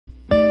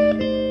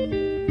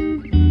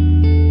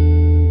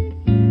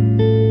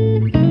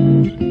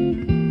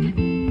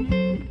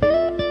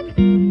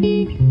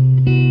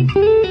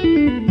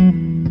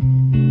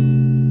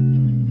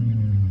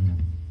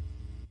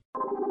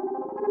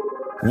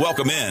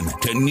Welcome in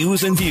to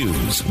News and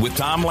Views with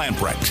Tom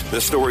Lamprecht.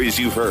 The stories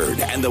you've heard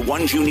and the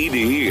ones you need to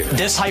hear.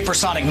 This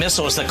hypersonic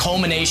missile is the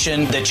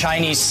culmination, the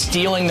Chinese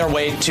stealing their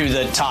way to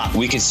the top.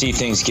 We could see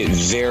things get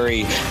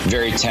very,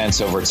 very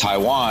tense over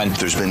Taiwan.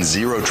 There's been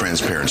zero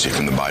transparency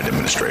from the Biden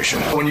administration.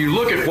 When you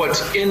look at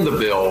what's in the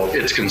bill,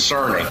 it's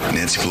concerning.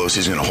 Nancy Pelosi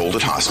is going to hold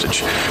it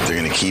hostage. They're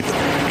going to keep,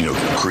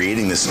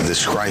 creating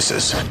this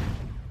crisis.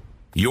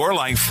 Your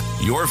life,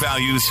 your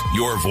values,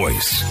 your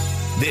voice.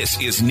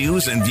 This is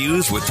News and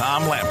Views with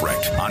Tom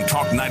Lamprecht on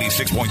Talk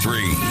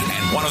 96.3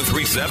 and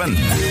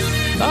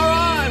 103.7. All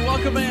right,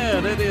 welcome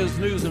in. It is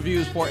News and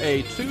Views for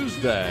a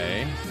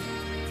Tuesday.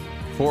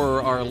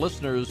 For our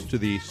listeners to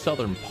the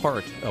southern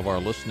part of our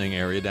listening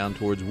area down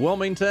towards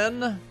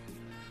Wilmington,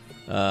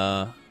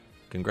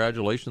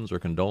 congratulations or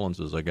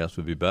condolences, I guess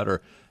would be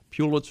better.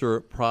 Pulitzer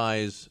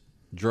Prize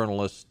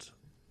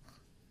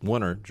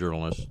winner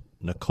journalist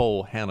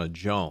Nikole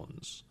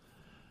Hannah-Jones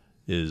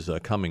is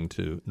coming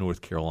to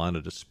North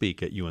Carolina to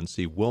speak at UNC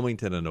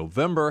Wilmington in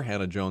November.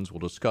 Hannah-Jones will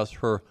discuss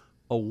her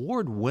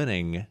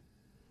award-winning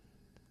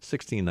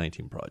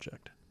 1619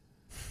 Project.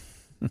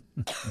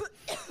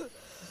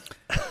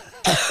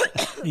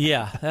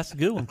 Yeah, that's a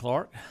good one,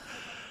 Clark.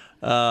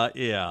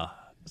 Yeah.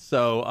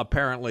 So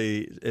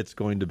apparently it's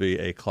going to be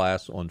a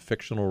class on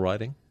fictional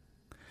writing,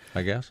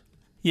 I guess.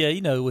 Yeah,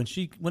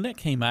 when that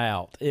came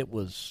out, it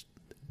was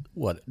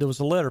there was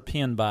a letter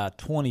penned by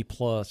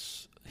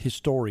 20+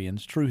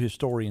 historians, true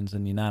historians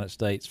in the United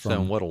States.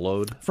 From what a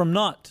load? From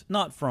not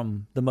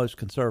from the most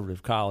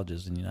conservative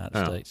colleges in the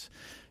United States.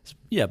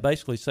 Yeah,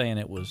 basically saying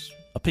it was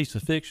a piece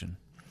of fiction.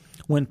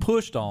 When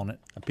pushed on it,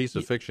 a piece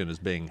of fiction is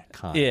being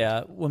kind.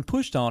 Yeah, when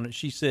pushed on it,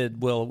 she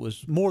said, well, it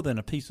was more than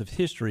a piece of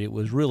history. It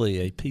was really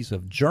a piece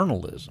of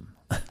journalism.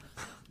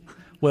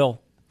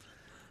 Well,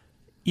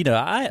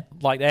 I'd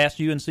like to ask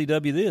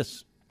UNCW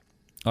this.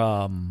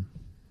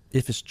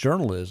 If it's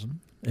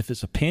journalism, if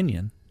it's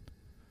opinion,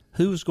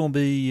 who's going to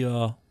be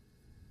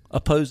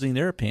opposing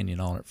their opinion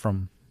on it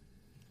from?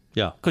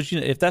 Yeah. Because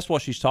if that's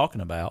what she's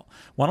talking about,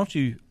 why don't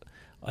you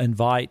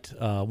invite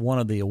one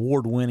of the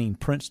award-winning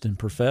Princeton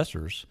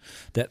professors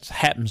that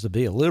happens to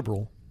be a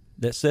liberal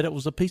that said it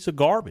was a piece of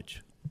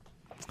garbage?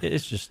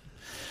 It's just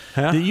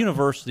the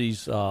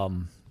universities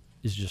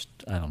is just,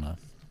 I don't know.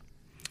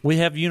 We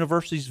have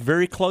universities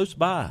very close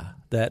by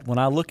that when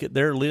I look at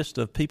their list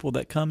of people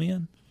that come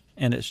in,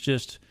 and it's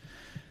just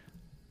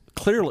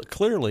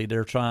clearly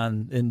they're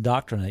trying to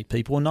indoctrinate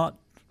people and not,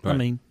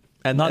 right.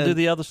 and do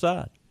the other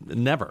side.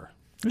 Never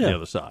the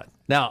other side.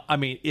 Now,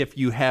 if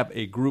you have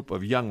a group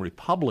of young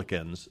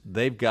Republicans,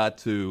 they've got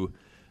to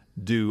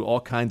do all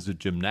kinds of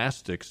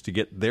gymnastics to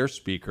get their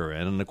speaker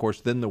in. And, of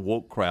course, then the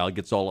woke crowd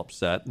gets all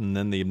upset, and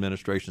then the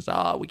administration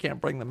says, we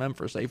can't bring them in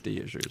for safety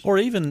issues. Or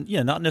even,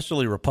 not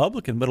necessarily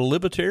Republican, but a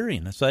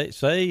libertarian. Say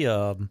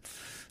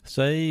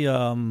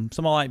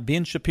someone like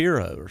Ben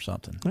Shapiro or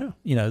something.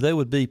 Yeah. They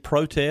would be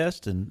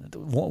protest, and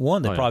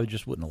they probably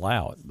just wouldn't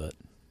allow it. But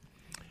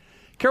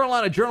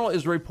Carolina Journal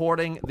is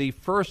reporting the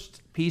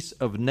first piece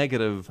of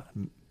negative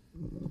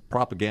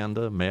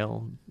propaganda,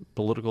 mail,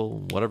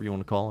 political, whatever you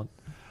want to call it.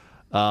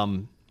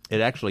 It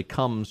actually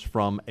comes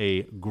from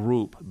a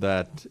group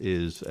that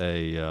is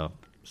a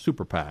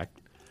super PAC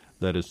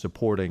that is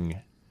supporting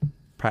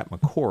Pat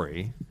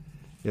McCrory.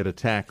 It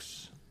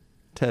attacks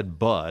Ted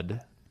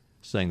Budd,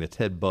 saying that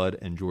Ted Budd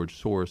and George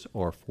Soros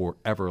are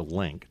forever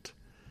linked.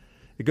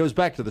 It goes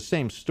back to the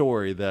same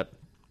story that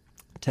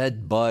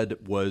Ted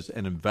Budd was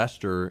an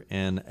investor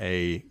in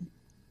a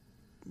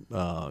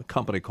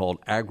company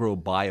called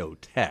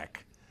Agrobiotech,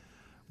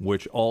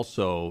 which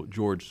also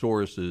George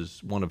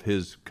Soros, one of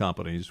his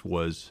companies,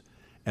 was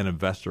an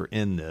investor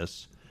in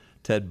this.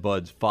 Ted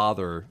Budd's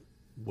father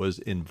was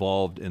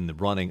involved in the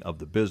running of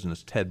the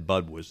business. Ted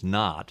Budd was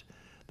not.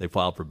 They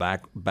filed for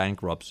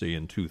bankruptcy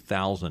in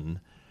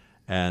 2000,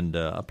 and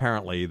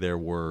apparently there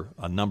were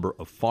a number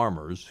of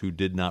farmers who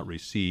did not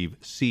receive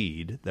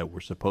seed that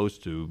were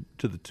supposed to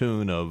the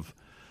tune of,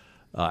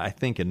 I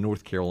think in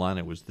North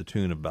Carolina it was the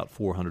tune of about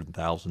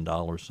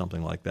 $400,000,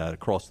 something like that.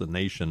 Across the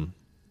nation,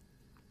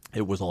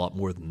 it was a lot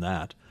more than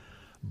that.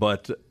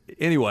 But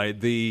anyway,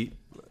 this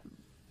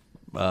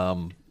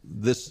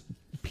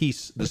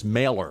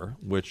mailer,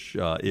 which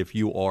if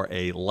you are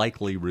a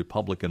likely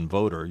Republican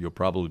voter, you'll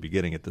probably be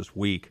getting it this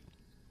week,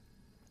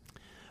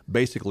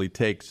 basically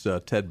takes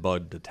Ted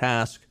Budd to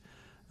task,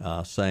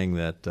 saying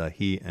that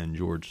he and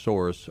George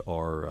Soros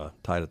are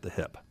tied at the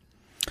hip.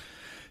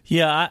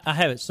 Yeah, I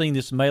haven't seen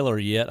this mailer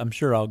yet. I'm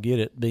sure I'll get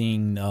it,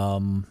 being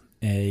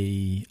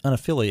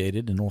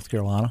unaffiliated in North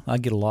Carolina. I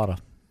get a lot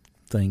of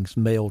things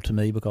mailed to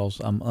me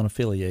because I'm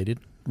unaffiliated,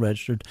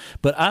 registered.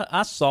 But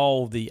I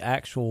saw the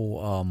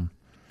actual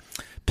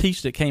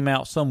piece that came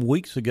out some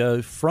weeks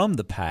ago from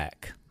the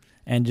PAC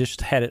and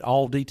just had it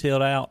all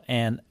detailed out.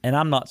 And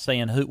I'm not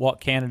saying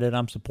what candidate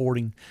I'm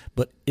supporting,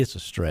 but it's a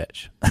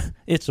stretch.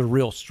 It's a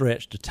real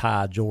stretch to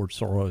tie George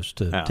Soros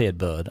to Ted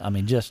Budd.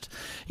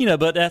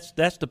 But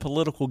that's the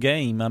political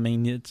game.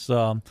 It's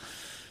you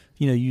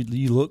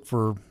look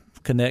for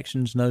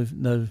connections, no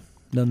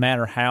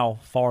matter how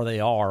far they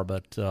are.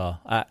 But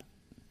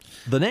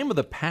The name of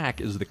the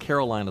PAC is the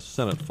Carolina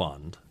Senate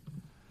Fund.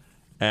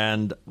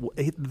 And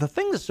the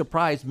thing that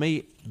surprised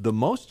me the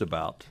most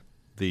about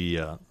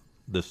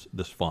this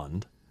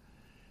fund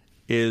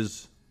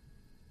is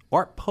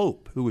Art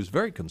Pope, who is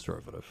very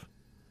conservative,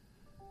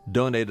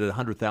 donated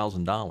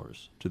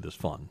 $100,000 to this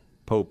fund.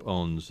 Pope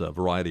owns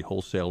Variety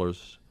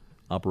Wholesalers,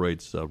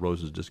 operates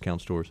Rose's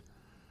Discount Stores.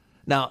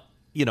 Now,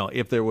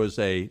 if there was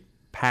a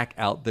PAC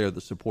out there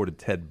that supported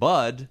Ted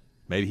Budd,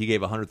 maybe he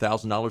gave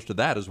 $100,000 to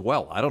that as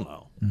well. I don't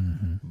know.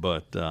 Mm-hmm.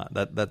 But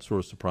that sort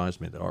of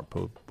surprised me that Art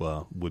Pope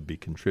would be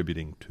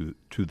contributing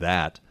to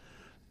that.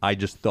 I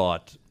just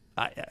thought,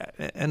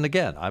 and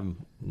again,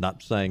 I'm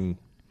not saying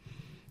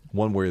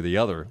one way or the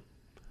other,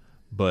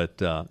 but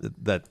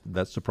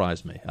that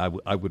surprised me.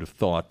 I would have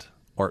thought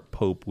Art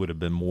Pope would have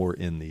been more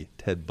in the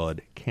Ted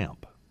Budd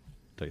camp, to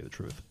tell you the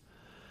truth.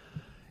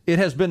 It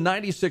has been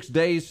 96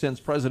 days since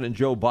President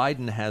Joe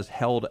Biden has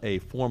held a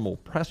formal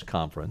press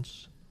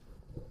conference,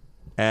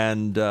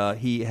 and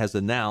he has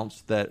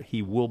announced that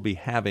he will be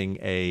having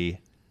a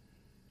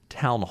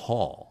town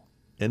hall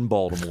in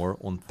Baltimore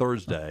on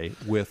Thursday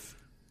with,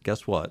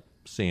 guess what,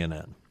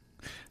 CNN.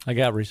 I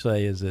got to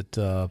say, is it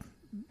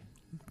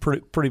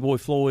Pretty Boy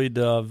Floyd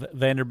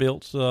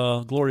Vanderbilt's,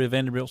 Gloria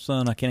Vanderbilt's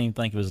son? I can't even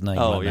think of his name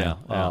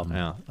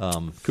now.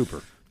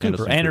 Cooper.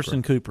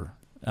 Anderson Cooper.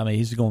 I mean,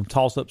 he's going to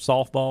toss up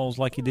softballs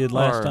like he did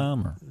last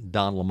time? Or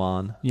Don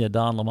Lemon. Yeah,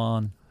 Don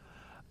Lemon.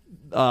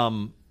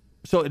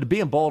 So it'll be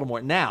in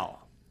Baltimore now.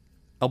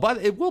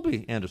 It will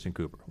be Anderson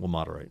Cooper. Will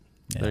moderate.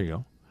 Yeah. There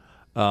you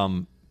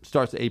go.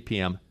 Starts at 8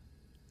 p.m.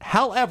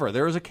 However,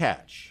 there is a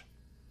catch.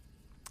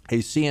 A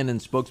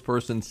CNN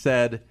spokesperson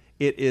said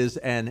it is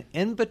an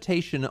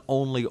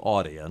invitation-only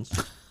audience.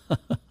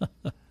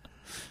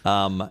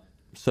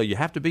 So you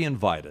have to be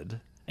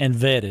invited. And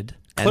vetted.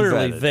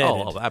 Clearly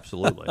vetted. Oh,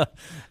 absolutely.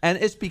 And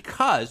it's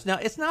because, now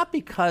it's not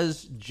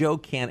because Joe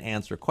can't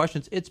answer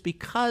questions. It's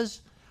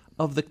because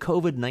of the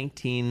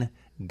COVID-19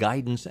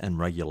 guidance and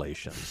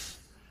regulations.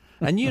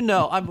 And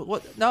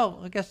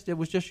I guess it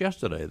was just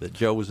yesterday that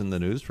Joe was in the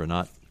news for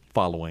not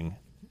following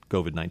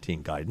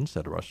COVID-19 guidance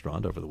at a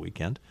restaurant over the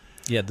weekend.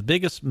 Yeah, the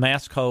biggest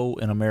mask hole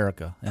in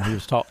America, and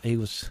he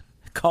was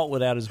caught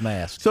without his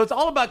mask. So it's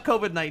all about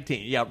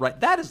COVID-19. Yeah, right.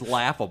 That is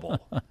laughable.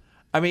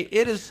 I mean,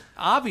 it is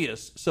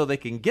obvious, so they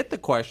can get the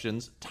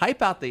questions,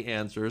 type out the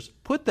answers,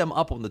 put them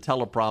up on the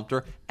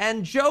teleprompter,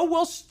 and Joe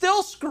will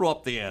still screw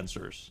up the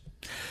answers.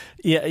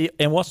 Yeah,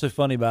 and what's so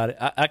funny about it,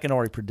 I can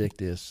already predict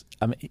this.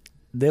 I mean,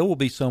 there will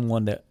be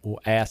someone that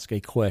will ask a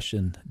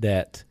question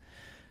that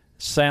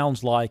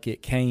sounds like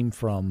it came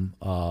from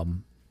a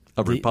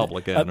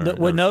Republican.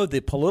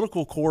 The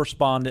political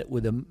correspondent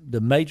with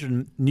the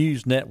major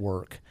news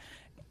network.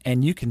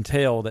 And you can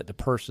tell that the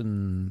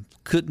person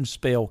couldn't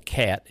spell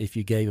cat if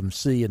you gave them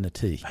C and the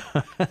T.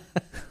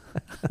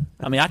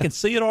 I mean, I can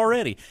see it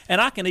already. And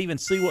I can even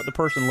see what the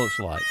person looks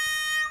like.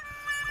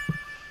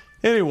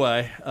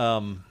 Anyway,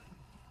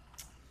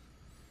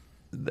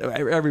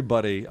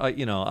 everybody,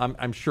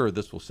 I'm sure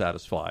this will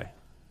satisfy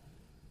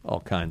all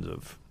kinds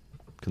of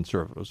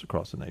conservatives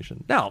across the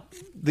nation. Now,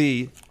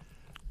 the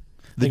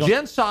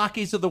Jen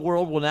Psaki's of the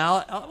world will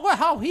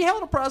now, he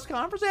held a press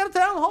conference, he had a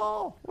town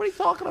hall. What are you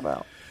talking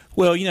about?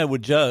 Well,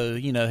 with Joe,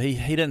 he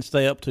doesn't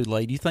stay up too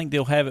late. Do you think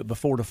they'll have it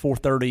before the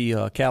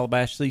 4:30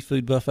 Calabash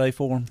Seafood Buffet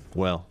for him?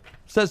 Well,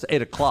 it says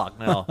 8 o'clock.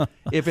 Now,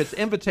 if it's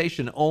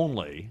invitation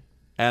only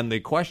and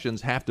the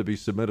questions have to be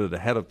submitted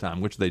ahead of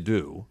time, which they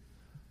do,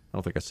 I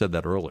don't think I said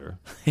that earlier.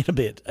 It'll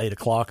be at 8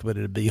 o'clock, but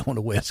it'll be on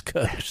the West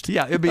Coast.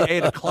 Yeah, it'll be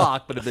 8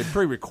 o'clock, but if they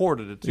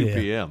pre-recorded at 2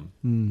 p.m.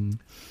 Mm.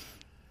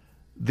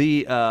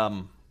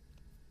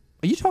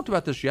 You talked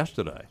about this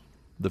yesterday.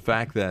 The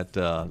fact that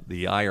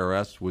the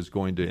IRS was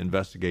going to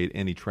investigate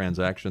any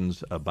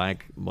transactions a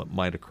bank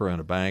might occur in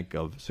a bank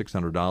of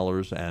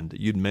 $600, and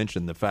you'd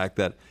mentioned the fact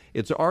that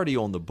it's already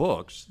on the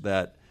books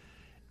that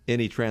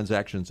any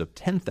transactions of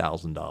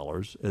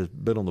 $10,000 has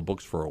been on the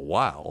books for a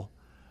while.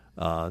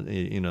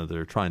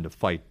 They're trying to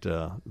fight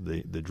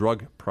the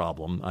drug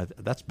problem.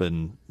 That's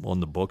been on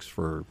the books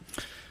for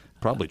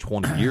probably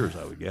 20 years,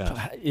 I would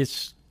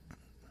guess.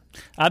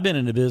 I've been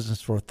in the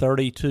business for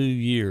 32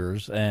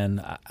 years,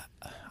 and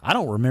I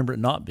don't remember it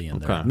not being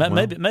there.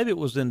 Maybe it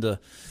was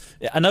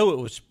I know it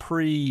was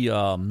pre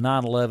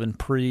 9/11,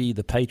 pre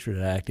the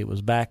Patriot Act. It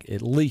was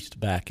at least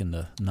back in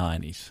the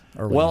 90s.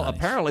 Well, 90s.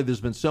 Apparently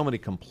there's been so many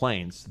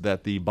complaints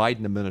that the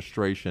Biden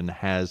administration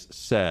has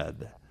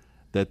said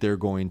that they're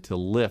going to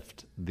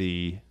lift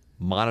the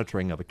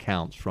monitoring of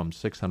accounts from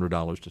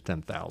 $600 to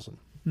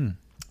 $10,000.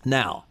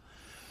 Now,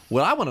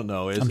 what I want to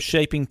know is, I'm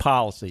shaping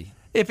policy.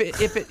 If it,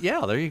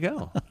 there you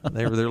go.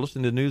 They're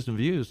listening to News and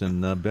Views,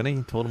 and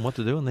Benny told them what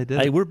to do, and they did.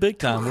 Hey, we're big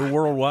time. We're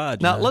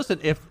worldwide. Now, listen,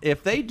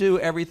 if they do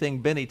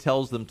everything Benny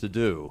tells them to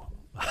do,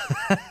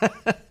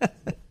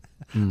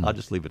 I'll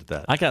just leave it at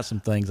that. I got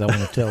some things I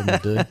want to tell them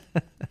to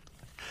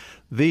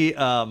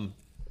do.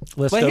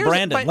 Let's go,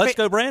 Brandon. Let's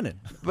go, Brandon.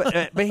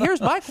 But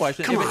here's my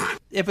question: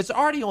 if it's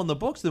already on the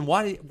books, then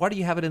why do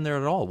you have it in there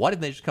at all? Why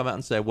didn't they just come out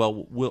and say,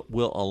 "Well,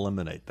 we'll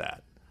eliminate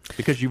that"?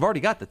 Because you've already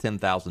got the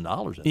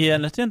 $10,000 in Yeah,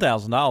 and the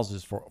 $10,000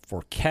 is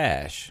for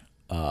cash.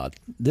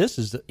 This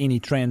is any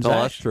transaction.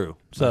 Oh, that's true.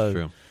 So, That's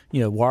true.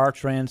 true. Wire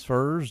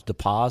transfers,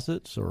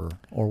 deposits, or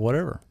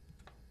whatever.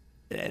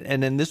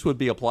 And then this would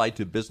be applied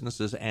to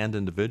businesses and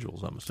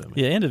individuals, I'm assuming.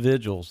 Yeah,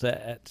 individuals.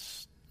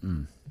 That's.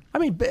 I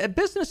mean,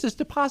 businesses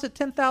deposit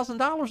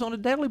 $10,000 on a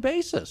daily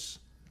basis.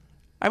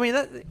 I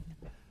mean,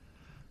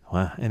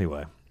 well,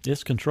 anyway.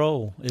 It's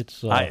control.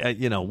 It's.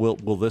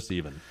 Will this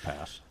even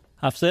pass?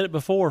 I've said it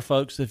before,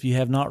 folks. If you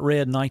have not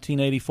read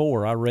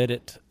 1984, I read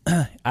it.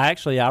 I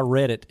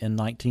read it in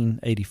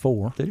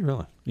 1984. Did you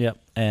really? Yep,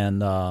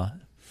 and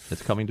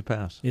it's coming to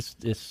pass.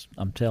 It's.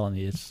 I'm telling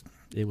you,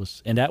 it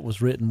was, and that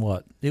was written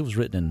what? It was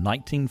written in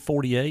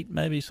 1948,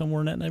 maybe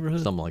somewhere in that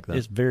neighborhood. Something like that.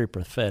 It's very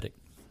prophetic,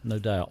 no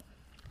doubt.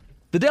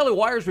 The Daily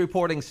Wire is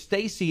reporting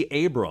Stacey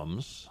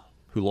Abrams,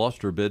 who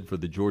lost her bid for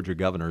the Georgia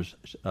governor's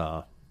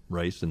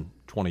race in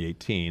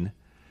 2018.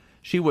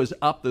 She was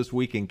up this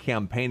weekend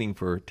campaigning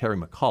for Terry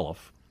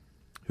McAuliffe,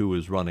 who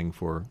is running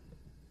for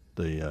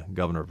the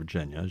governor of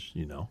Virginia, as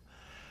you know.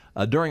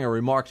 During her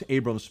remarks,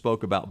 Abrams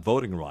spoke about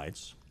voting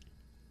rights,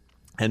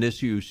 an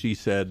issue she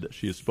said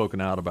she has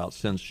spoken out about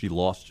since she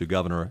lost to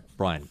Governor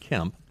Brian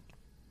Kemp.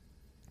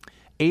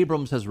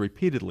 Abrams has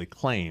repeatedly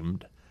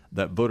claimed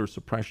that voter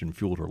suppression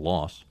fueled her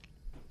loss.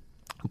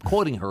 I'm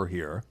quoting her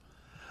here.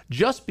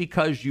 Just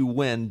because you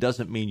win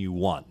doesn't mean you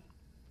won.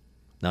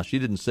 Now, she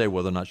didn't say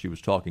whether or not she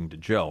was talking to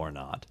Joe or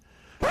not.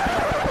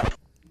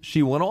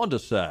 She went on to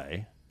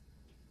say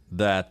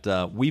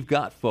that we've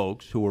got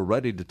folks who are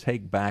ready to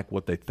take back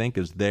what they think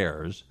is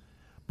theirs,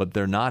 but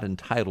they're not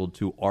entitled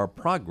to our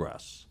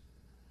progress.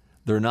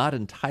 They're not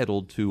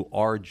entitled to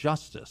our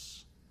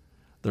justice.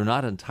 They're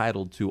not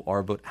entitled to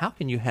our vote. How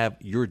can you have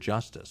your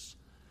justice?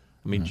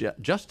 I mean,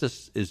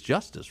 justice is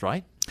justice,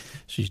 right?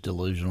 She's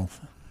delusional.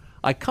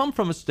 I come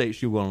from a state,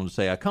 she went on to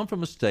say, I come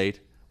from a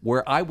state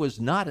where I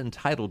was not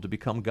entitled to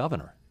become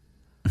governor.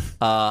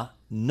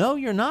 No,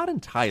 you're not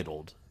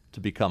entitled to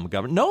become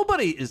governor.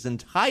 Nobody is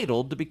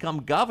entitled to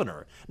become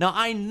governor. Now,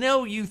 I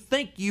know you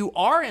think you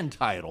are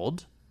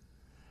entitled.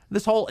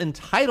 This whole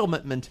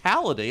entitlement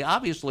mentality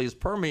obviously has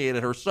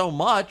permeated her so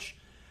much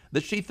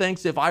that she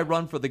thinks if I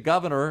run for the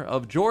governor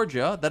of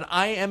Georgia, that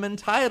I am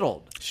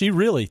entitled. She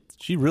really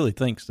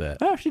thinks that.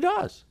 Yeah, she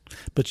does.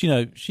 But,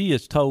 she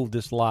has told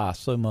this lie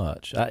so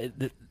much.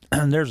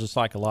 There's a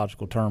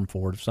psychological term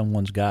for it. If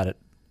someone's got it,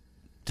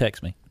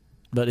 text me.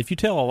 But if you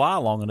tell a lie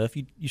long enough,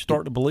 you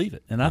start to believe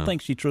it. And I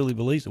think she truly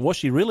believes it. What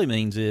she really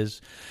means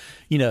is,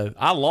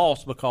 I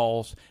lost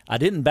because I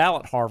didn't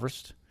ballot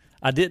harvest.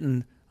 I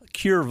didn't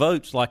cure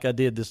votes like I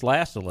did this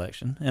last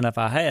election. And if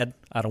I had,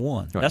 I'd have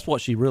won. Right. That's what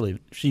she really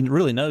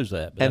knows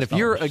that. And if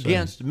you're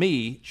against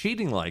me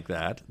cheating like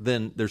that,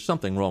 then there's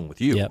something wrong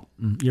with you. Yep,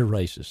 you're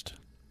racist.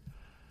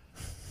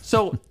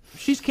 So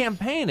she's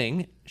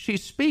campaigning.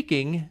 She's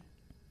speaking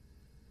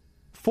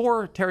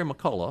for Terry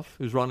McAuliffe,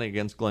 who's running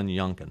against Glenn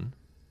Youngkin.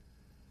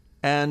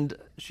 And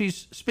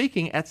she's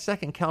speaking at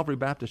Second Calvary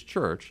Baptist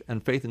Church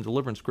and Faith and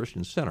Deliverance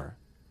Christian Center.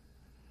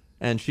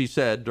 And she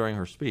said during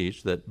her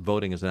speech that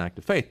voting is an act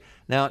of faith.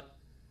 Now,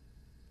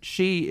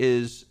 she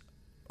is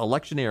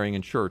electioneering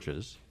in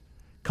churches.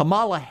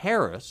 Kamala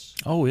Harris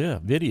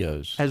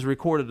videos has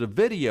recorded a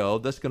video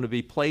that's going to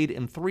be played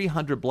in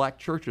 300 black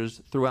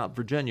churches throughout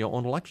Virginia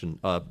on election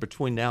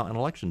between now and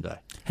Election Day.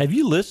 Have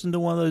you listened to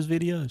one of those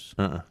videos?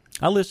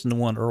 I listened to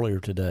one earlier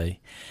today.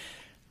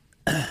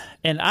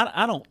 And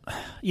I don't,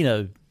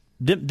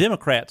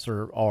 Democrats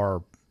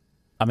are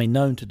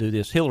known to do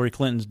this. Hillary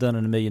Clinton's done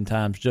it a million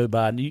times. Joe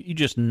Biden, you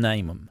just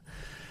name them.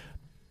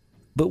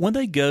 But when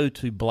they go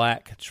to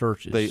black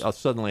churches, they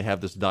suddenly have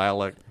this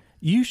dialect.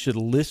 You should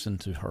listen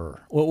to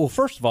her. Well,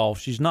 first of all,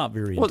 she's not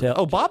very intelligent.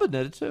 Obama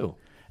did it too.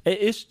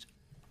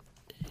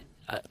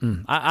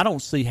 I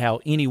don't see how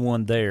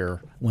anyone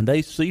there, when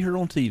they see her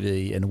on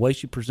TV and the way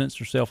she presents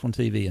herself on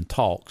TV and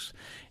talks,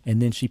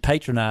 and then she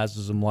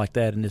patronizes them like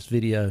that in this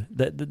video,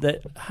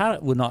 that how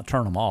it would not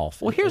turn them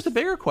off. Well, here's the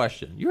bigger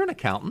question. You're an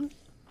accountant.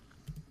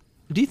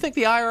 Do you think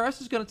the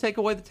IRS is going to take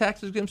away the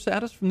tax exempt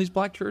status from these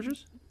black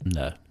churches?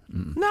 No.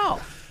 No.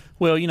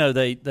 Well,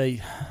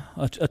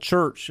 a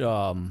church,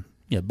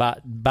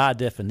 by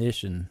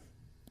definition,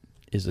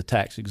 is a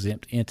tax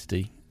exempt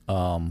entity.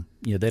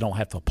 They don't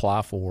have to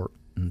apply for it.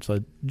 And so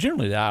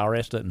generally the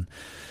IRS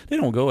they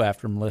don't go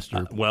after them unless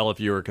they're... well, if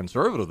you were a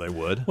conservative, they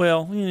would.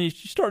 Well, you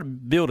start to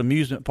build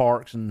amusement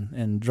parks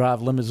and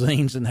drive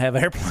limousines and have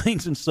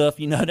airplanes and stuff,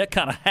 that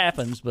kind of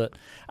happens, but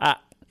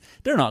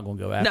they're not going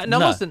to go after them. Now,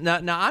 listen, now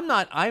I'm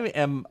not... I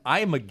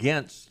am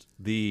against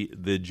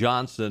the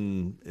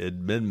Johnson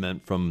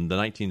amendment from the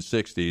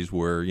 1960s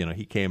where,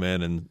 he came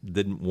in and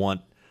didn't want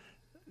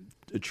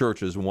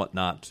churches and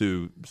whatnot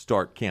to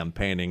start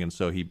campaigning, and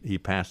so he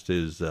passed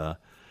his...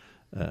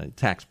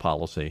 tax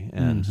policy,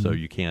 and so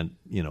you can't,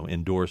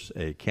 endorse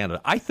a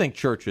candidate. I think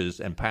churches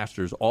and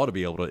pastors ought to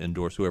be able to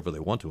endorse whoever they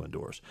want to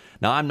endorse.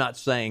 Now, I'm not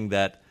saying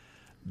that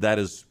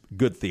is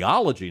good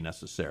theology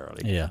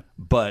necessarily.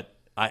 But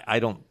I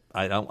don't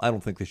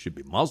think they should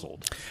be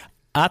muzzled.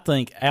 I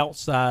think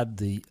outside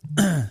the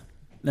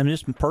I mean,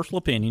 it's my personal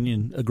opinion. You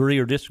can agree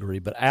or disagree,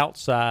 but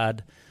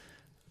outside,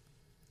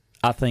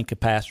 I think a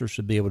pastor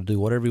should be able to do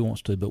whatever he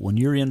wants to. But when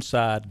you're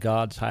inside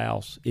God's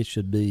house, it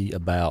should be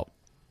about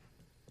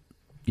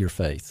your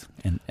faith,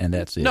 and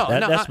that's it.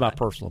 That's my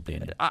personal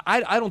opinion.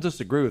 I don't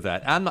disagree with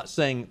that. I'm not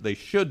saying they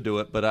should do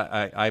it, but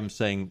I'm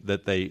saying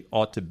that they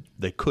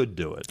could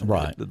do it.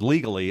 Right.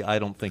 Legally, I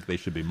don't think they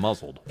should be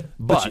muzzled.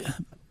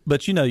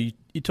 But you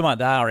talk about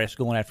the IRS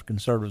going after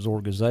conservative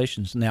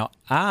organizations. Now,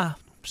 I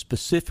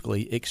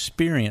specifically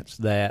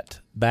experienced that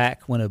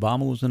back when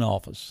Obama was in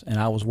office, and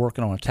I was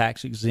working on a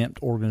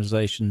tax-exempt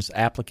organization's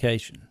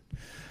application.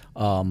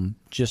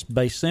 Just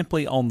based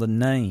simply on the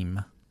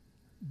name,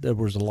 there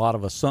was a lot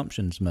of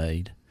assumptions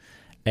made.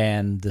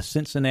 And the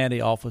Cincinnati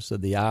office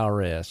of the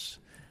IRS,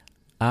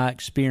 I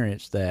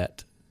experienced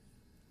that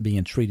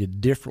being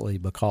treated differently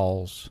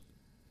because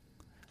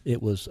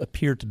it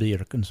appeared to be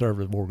a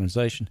conservative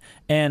organization.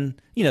 And,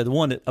 the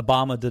one that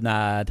Obama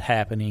denied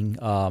happening,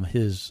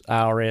 his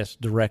IRS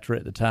director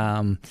at the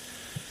time,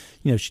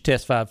 she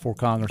testified before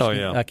Congress. Oh,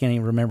 yeah. I can't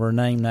even remember her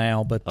name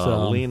now. But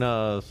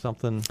Lena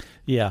something.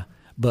 Yeah,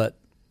 but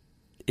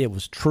it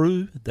was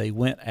true. They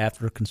went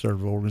after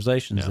conservative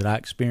organizations that I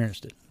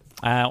experienced it.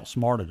 I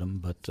outsmarted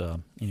them, but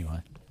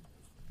anyway.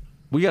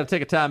 We got to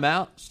take a time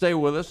out. Stay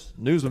with us.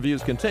 News and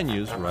Views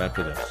continues right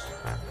after this.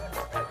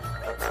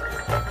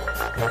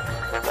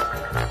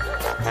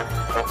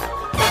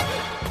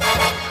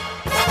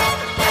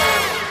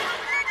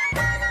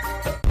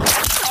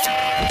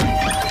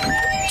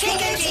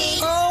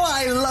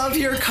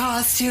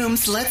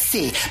 Costumes. Let's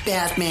see.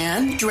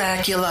 Batman,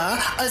 Dracula,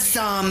 a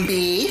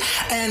zombie,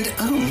 and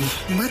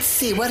let's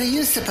see. What are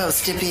you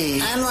supposed to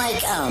be? I'm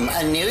like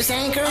a news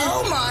anchor.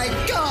 Oh my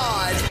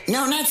God!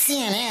 No, not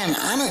CNN.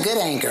 I'm a good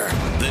anchor.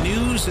 The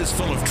news is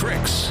full of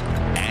tricks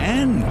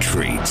and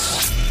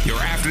treats.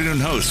 Your afternoon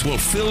hosts will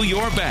fill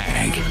your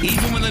bag,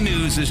 even when the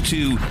news is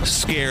too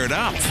scared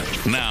up.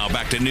 Now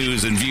back to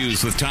News and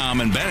Views with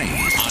Tom and Benny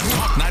on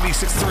Talk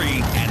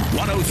 96.3 and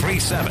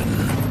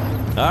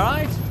 103.7. All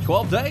right,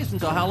 12 days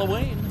until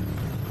Halloween.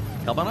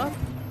 Coming up.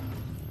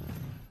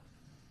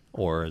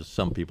 Or as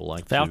some people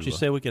like Fauci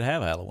said we could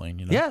have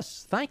Halloween,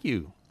 Yes, thank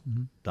you,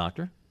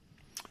 Doctor.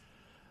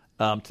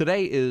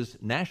 Today is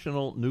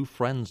National New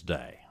Friends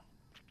Day.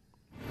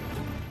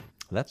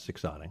 That's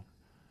exciting.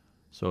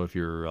 So if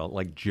you're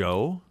like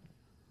Joe,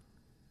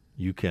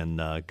 you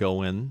can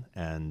go in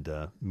and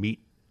meet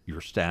your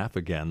staff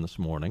again this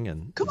morning,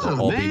 and they'll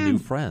all be new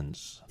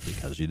friends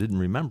because you didn't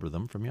remember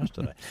them from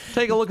yesterday.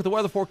 Take a look at the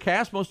weather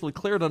forecast. Mostly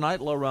clear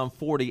tonight, low around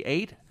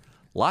 48.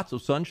 Lots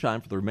of sunshine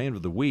for the remainder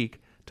of the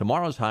week.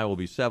 Tomorrow's high will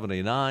be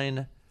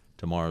 79.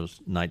 Tomorrow's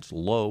night's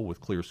low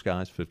with clear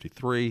skies,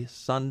 53.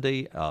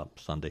 Sunny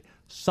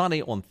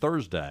on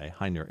Thursday,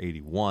 high near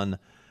 81.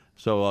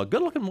 So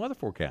good-looking weather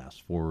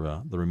forecast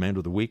for the remainder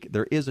of the week.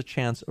 There is a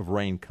chance of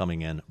rain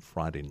coming in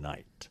Friday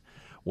night.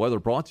 Weather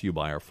brought to you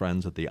by our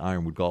friends at the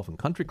Ironwood Golf and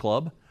Country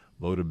Club,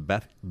 voted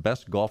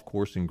best golf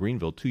course in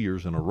Greenville 2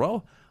 years in a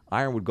row.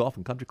 Ironwood Golf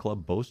and Country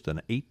Club boasts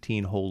an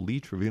 18-hole Lee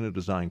Trevino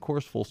design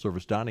course,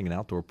 full-service dining and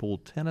outdoor pool,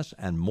 tennis,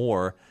 and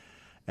more.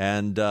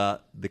 And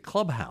the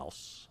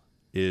clubhouse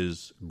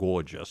is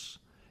gorgeous.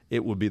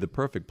 It would be the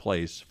perfect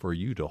place for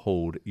you to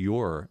hold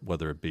your,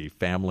 whether it be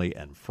family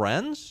and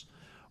friends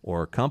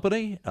or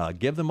company,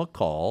 give them a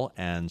call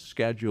and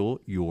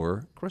schedule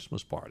your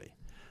Christmas party.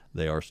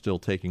 They are still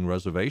taking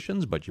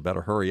reservations, but you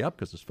better hurry up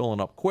because it's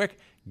filling up quick.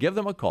 Give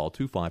them a call,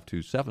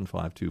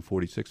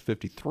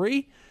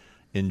 252-752-4653.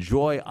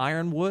 Enjoy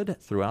Ironwood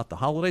throughout the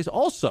holidays.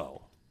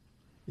 Also,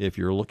 if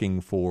you're looking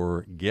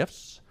for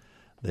gifts,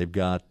 they've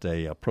got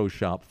a pro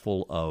shop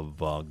full of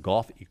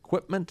golf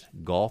equipment,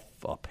 golf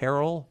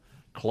apparel,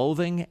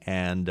 clothing,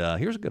 and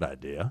here's a good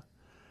idea.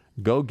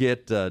 Go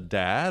get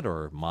dad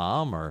or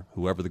mom or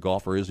whoever the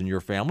golfer is in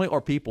your family,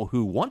 or people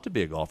who want to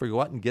be a golfer,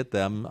 go out and get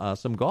them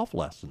some golf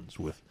lessons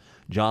with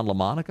John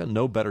LaMonica,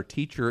 no better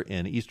teacher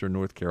in Eastern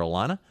North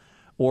Carolina,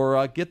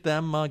 or get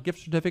them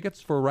gift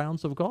certificates for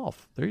rounds of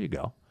golf. There you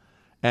go.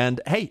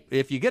 And, hey,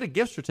 if you get a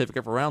gift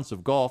certificate for rounds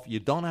of golf, you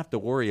don't have to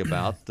worry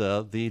about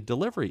the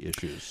delivery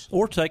issues.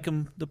 Or take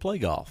them to play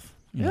golf.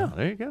 Yeah,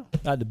 there you go.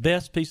 The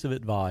best piece of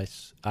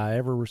advice I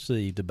ever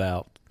received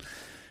about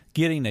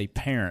getting a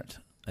parent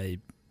a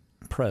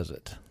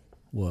present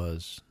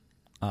was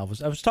I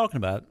was talking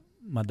about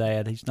my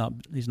dad. He's not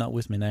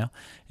with me now,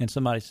 and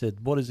somebody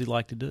said, "What does he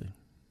like to do?"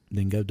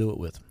 Then go do it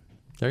with him.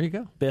 There you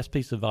go. Best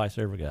piece of advice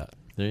I ever got.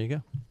 There you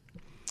go.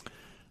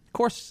 Of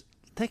course,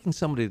 taking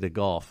somebody to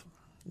golf,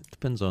 it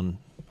depends on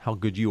how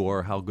good you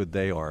are, how good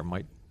they are.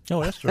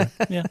 Oh, that's true.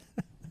 Yeah,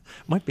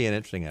 might be an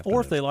interesting afternoon.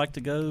 Or if they like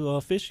to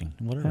go fishing,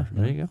 whatever. Yeah,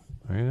 there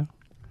you go.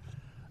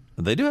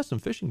 They do have some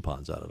fishing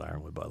ponds out at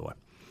Ironwood, by the way.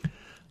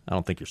 I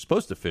don't think you're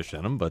supposed to fish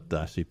in them, but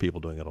I see people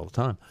doing it all the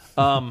time.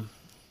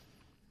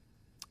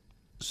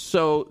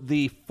 So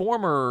the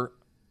former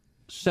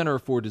Center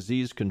for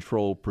Disease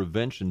Control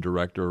Prevention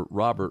Director,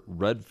 Robert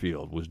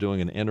Redfield, was doing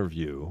an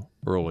interview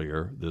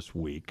earlier this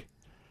week,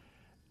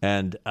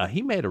 and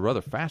he made a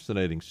rather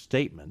fascinating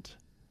statement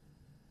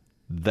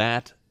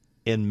that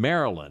in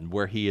Maryland,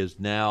 where he is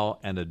now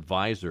an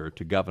advisor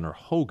to Governor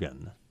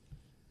Hogan,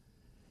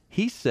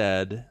 he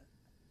said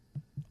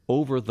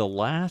over the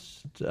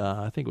last,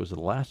 I think it was the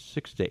last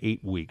 6 to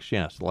 8 weeks,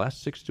 yes, the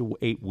last 6 to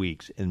 8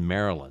 weeks in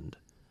Maryland,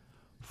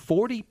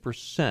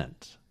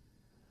 40%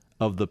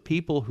 of the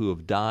people who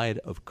have died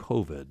of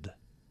COVID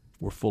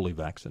were fully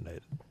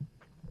vaccinated.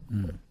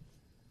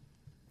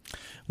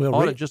 Well,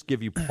 ought to just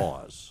give you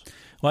pause.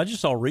 Well, I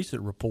just saw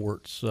recent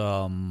reports,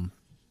 and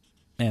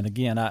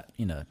again, I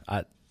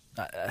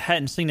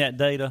hadn't seen that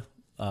data.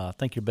 I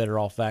think you're better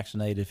off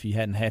vaccinated if you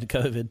hadn't had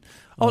COVID.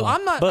 Oh,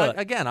 I'm not.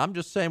 I'm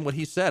just saying what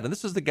he said, and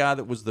this is the guy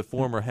that was the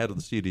former head of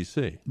the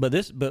CDC.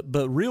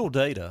 But real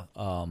data.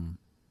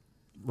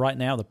 Right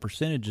now, the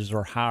percentages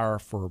are higher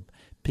for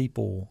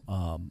people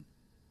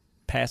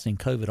passing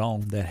COVID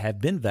on that have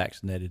been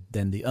vaccinated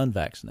than the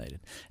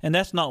unvaccinated, and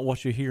that's not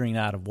what you're hearing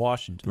out of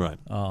Washington. Right.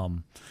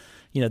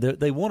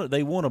 They want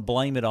to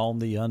blame it on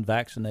the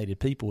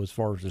unvaccinated people as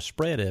far as the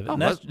spread of it. And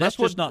that's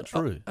just not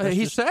true.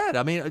 He said.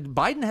 I mean,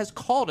 Biden has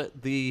called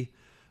it the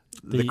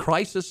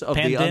crisis of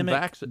the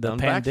unvaccinated. The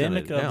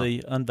pandemic of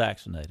the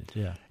unvaccinated.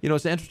 Yeah. You know,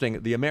 it's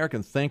interesting. The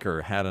American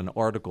Thinker had an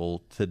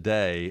article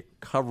today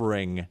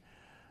covering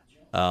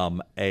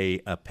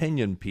a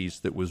opinion piece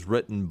that was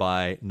written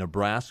by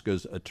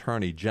Nebraska's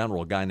Attorney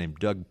General, a guy named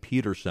Doug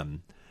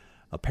Peterson.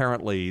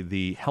 Apparently,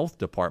 the health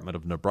department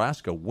of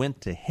Nebraska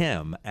went to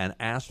him and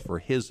asked for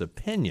his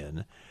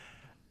opinion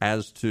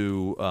as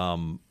to,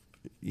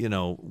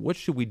 what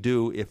should we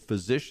do if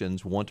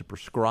physicians want to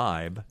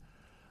prescribe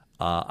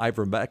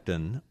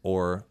ivermectin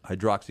or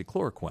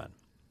hydroxychloroquine.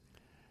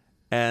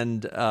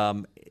 And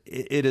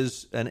it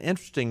is an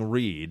interesting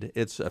read.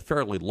 It's a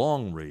fairly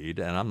long read,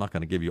 and I'm not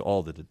going to give you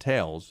all the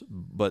details,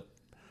 but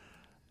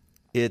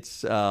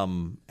it's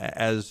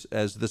as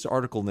this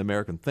article in the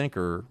American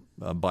Thinker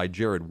by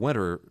Jared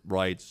Winter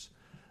writes,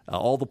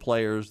 all the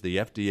players, the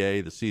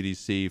FDA, the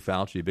CDC,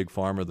 Fauci, Big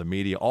Pharma, the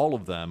media, all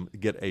of them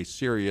get a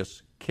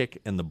serious kick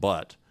in the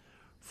butt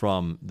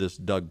from this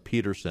Doug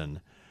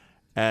Peterson.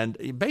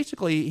 And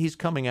basically, he's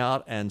coming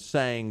out and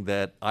saying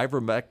that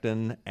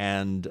ivermectin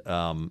and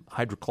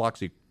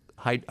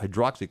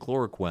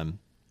hydroxychloroquine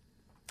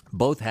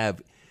both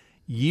have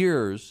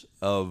years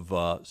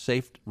of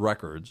safe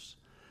records.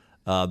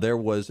 There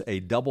was a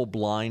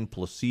double-blind,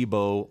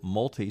 placebo,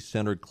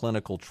 multi-centered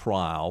clinical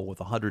trial with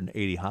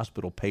 180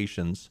 hospital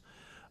patients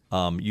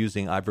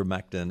using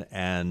ivermectin,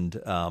 and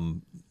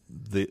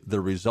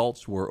the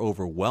results were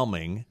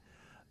overwhelming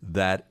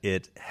that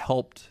it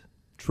helped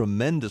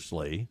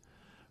tremendously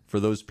for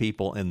those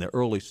people in the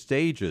early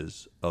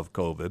stages of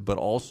COVID, but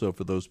also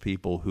for those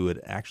people who had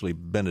actually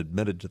been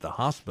admitted to the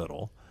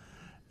hospital.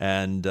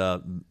 And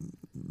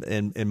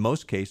in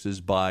most cases,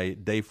 by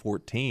day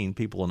 14,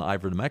 people on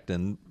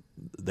ivermectin,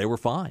 they were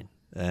fine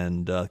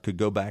and could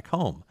go back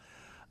home.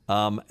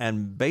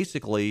 And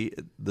basically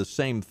the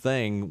same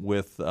thing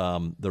with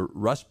the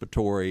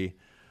respiratory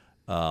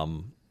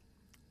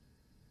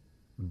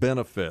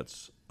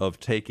benefits of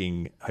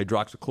taking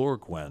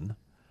hydroxychloroquine.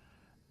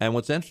 And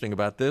what's interesting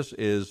about this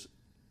is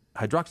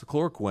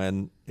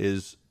hydroxychloroquine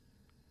is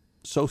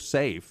so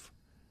safe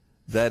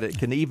that it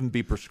can even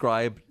be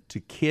prescribed to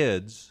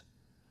kids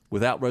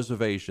without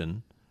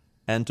reservation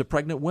and to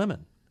pregnant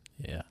women.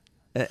 Yeah.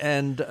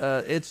 And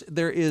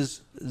there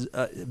is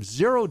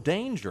zero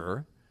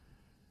danger,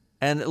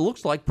 and it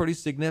looks like pretty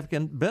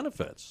significant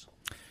benefits.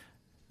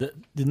 The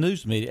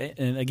news media,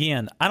 and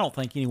again, I don't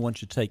think anyone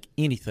should take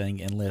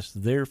anything unless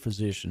their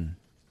physician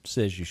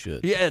says you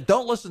should. Yeah,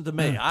 don't listen to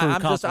me. I'm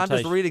just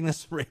reading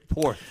this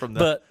report from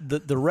the.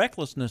 But the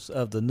recklessness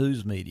of the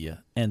news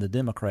media and the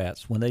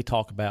Democrats when they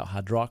talk about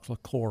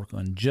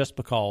hydroxychloroquine just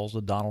because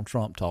of Donald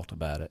Trump talked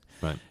about it.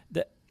 Right.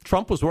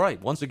 Trump was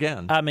right once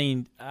again. I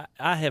mean,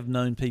 I have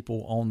known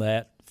people on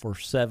that for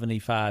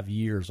 75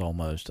 years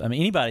almost. I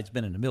mean, anybody that's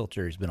been in the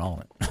military has been on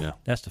it. Yeah,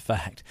 that's the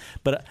fact.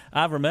 But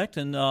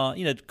ivermectin,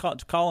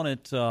 calling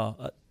it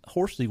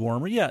horse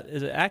dewormer,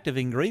 is active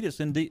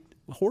ingredients in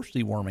horse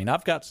deworming.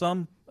 I've got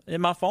some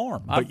in my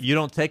farm. But you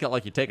don't take it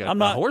like you take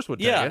a horse would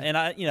take it. Yeah, and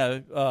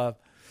of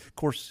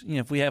course,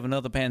 if we have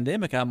another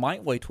pandemic, I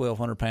might weigh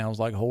 1,200 pounds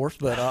like a horse,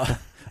 but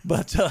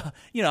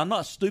I'm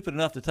not stupid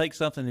enough to take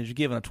something that you're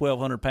giving a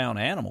 1,200-pound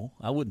animal.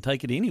 I wouldn't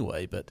take it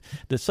anyway. But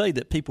to say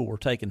that people were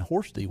taking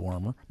horse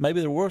dewormer,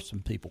 maybe there were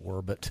some people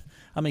were, but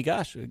I mean,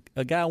 gosh,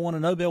 a guy won a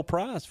Nobel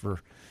Prize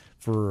for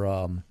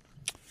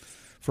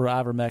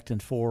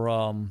ivermectin for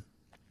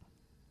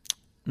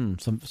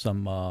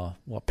some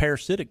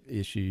parasitic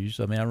issues.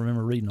 I mean, I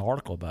remember reading an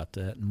article about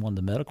that in one of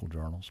the medical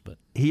journals. But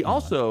he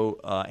also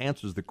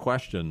answers the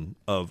question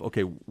of,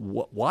 okay,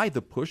 why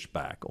the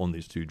pushback on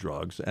these two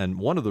drugs? And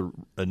one of the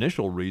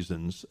initial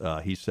reasons,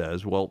 he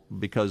says, well,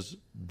 because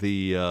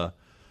the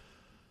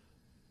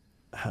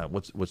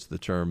what's the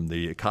term?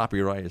 The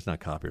copyright. It's not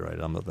copyright.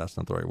 That's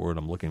not the right word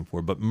I'm looking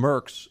for. But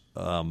Merck's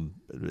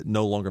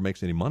no longer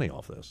makes any money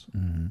off this,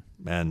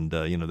 and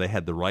they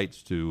had the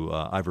rights to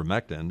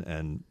ivermectin,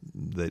 and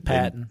the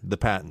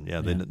patent.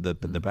 Yeah,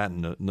 the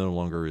patent no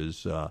longer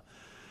is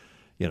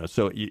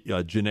So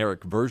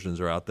generic versions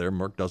are out there.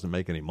 Merck doesn't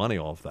make any money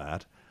off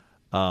that.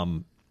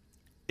 When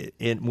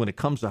it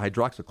comes to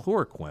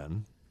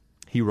hydroxychloroquine,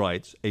 he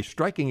writes, a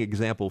striking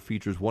example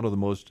features one of the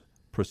most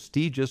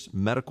prestigious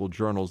medical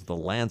journals, The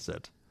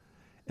Lancet.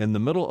 In the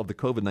middle of the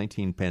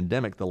COVID-19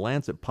 pandemic, The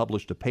Lancet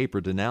published a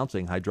paper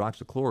denouncing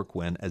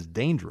hydroxychloroquine as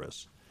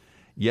dangerous.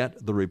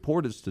 Yet the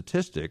reported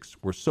statistics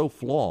were so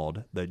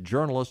flawed that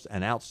journalists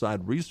and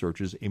outside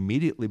researchers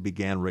immediately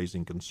began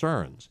raising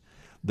concerns.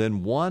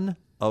 Then one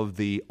of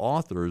the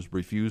authors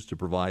refused to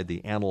provide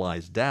the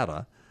analyzed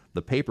data.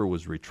 The paper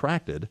was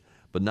retracted,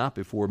 but not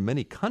before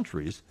many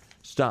countries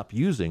stopped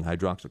using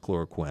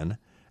hydroxychloroquine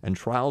and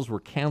trials were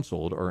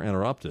canceled or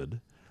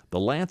interrupted. The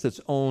Lancet's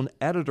own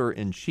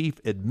editor-in-chief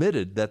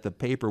admitted that the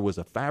paper was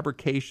a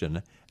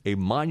fabrication, a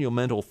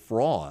monumental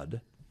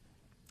fraud,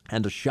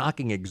 and a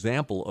shocking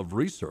example of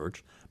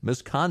research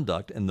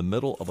misconduct in the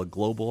middle of a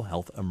global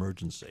health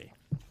emergency.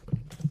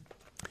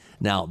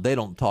 Now, they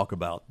don't talk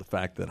about the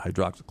fact that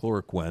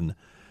hydroxychloroquine,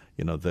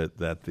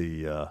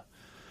 that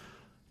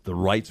the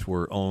rights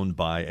were owned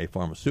by a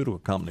pharmaceutical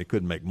company,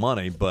 couldn't make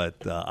money,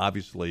 but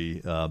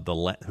obviously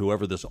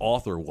whoever this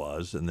author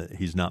was, and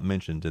he's not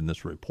mentioned in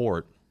this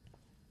report,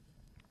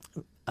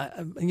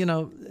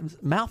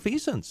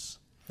 malfeasance.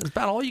 That's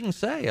about all you can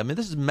say. I mean,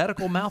 this is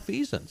medical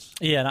malfeasance.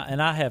 Yeah,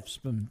 and I have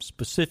some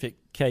specific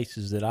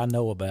cases that I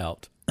know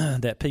about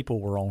that people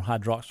were on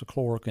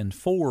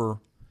hydroxychloroquine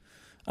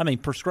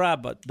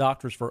prescribed by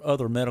doctors for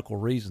other medical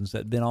reasons that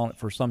had been on it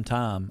for some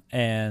time,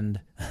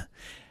 and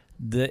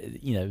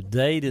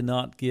they did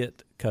not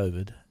get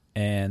COVID,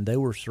 and they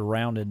were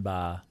surrounded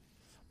by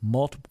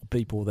multiple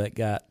people that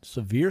got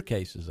severe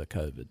cases of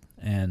COVID,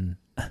 and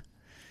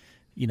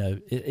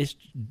it's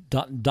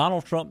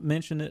Donald Trump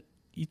mentioned it.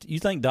 You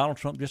think Donald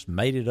Trump just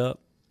made it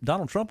up?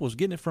 Donald Trump was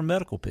getting it from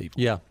medical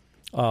people. Yeah.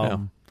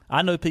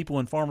 I know people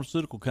in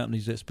pharmaceutical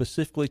companies that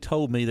specifically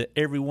told me that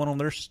everyone on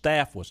their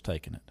staff was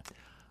taking it.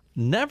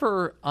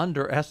 Never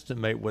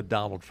underestimate what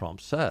Donald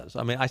Trump says.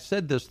 I mean, I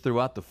said this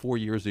throughout the 4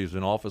 years he was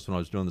in office when I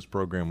was doing this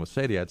program with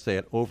Sadie. I'd say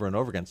it over and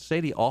over again.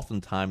 Sadie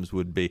oftentimes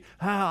would be,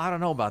 I don't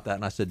know about that.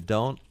 And I said,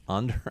 don't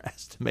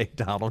underestimate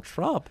Donald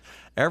Trump.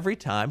 Every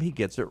time he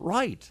gets it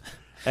right.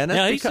 And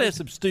now he says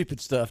some stupid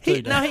stuff too.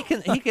 He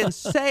can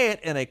say it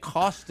in a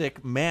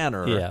caustic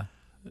manner. Yeah.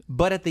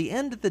 But at the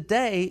end of the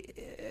day,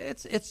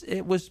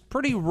 it was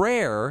pretty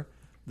rare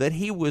that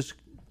he was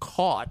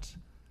caught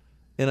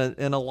in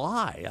a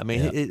lie. I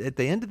mean, at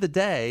the end of the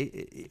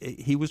day,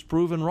 he was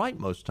proven right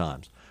most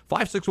times.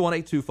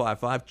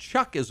 561-8255.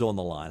 Chuck is on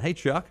the line. Hey,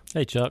 Chuck.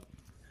 Hey, Chuck.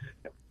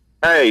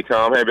 Hey,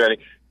 Tom. Hey, Benny.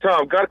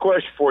 Tom, got a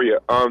question for you.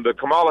 The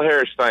Kamala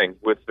Harris thing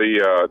with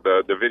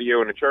the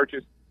video in the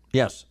churches.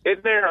 Yes.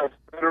 Isn't there a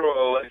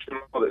federal election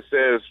law that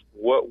says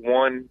what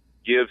one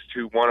gives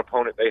to one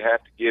opponent they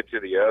have to give to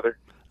the other?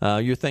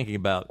 You're thinking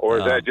about... Or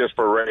is that just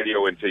for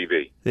radio and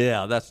TV?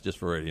 Yeah, that's just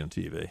for radio and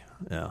TV.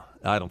 Yeah,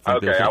 I don't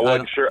think... Okay, I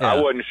wasn't sure. Yeah.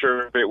 I wasn't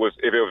sure if it was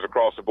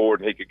across the board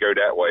and he could go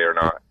that way or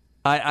not.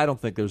 I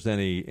don't think there's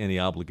any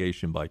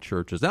obligation by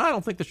churches, and I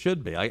don't think there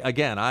should be.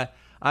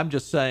 I'm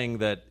just saying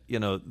that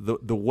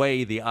the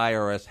way the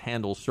IRS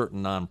handles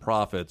certain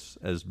nonprofits,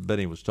 as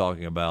Benny was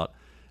talking about,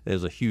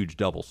 there's a huge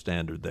double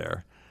standard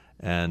there.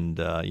 And,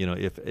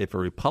 if a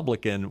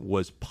Republican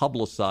was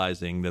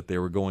publicizing that they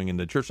were going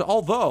into church,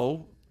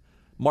 although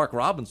Mark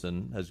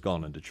Robinson has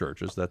gone into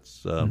churches,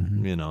 that's,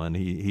 and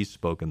he's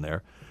spoken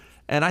there.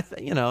 And I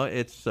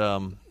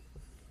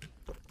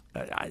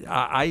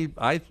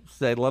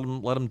say let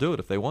them do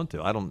it if they want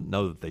to. I don't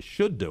know that they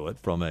should do it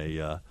from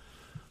a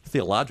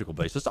theological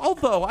basis.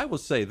 Although I will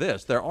say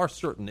this, there are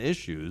certain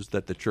issues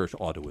that the church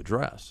ought to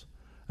address.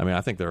 I mean,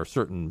 I think there are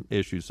certain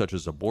issues such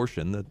as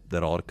abortion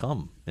that ought to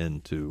come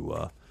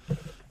into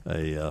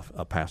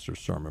a pastor's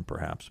sermon,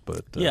 perhaps.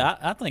 But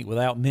I think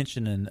without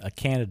mentioning a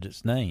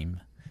candidate's name,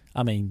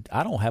 I mean,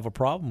 I don't have a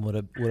problem with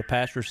a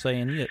pastor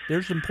saying,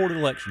 there's an important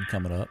election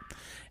coming up,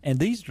 and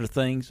these are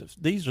things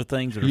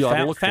that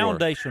are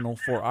foundational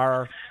for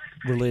our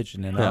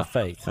religion and our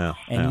faith,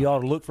 and you ought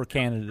to look for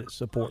candidates to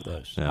support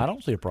those. I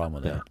don't see a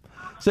problem with that.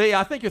 See,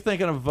 I think you're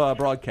thinking of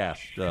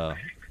broadcast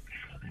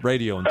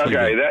radio and TV.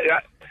 Okay,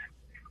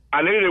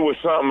 I knew there was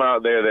something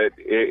out there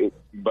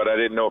but I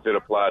didn't know if it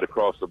applied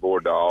across the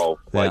board to all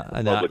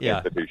public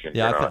institutions.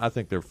 Yeah, I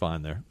think they're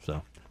fine there.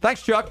 So,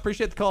 thanks, Chuck.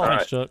 Appreciate the call.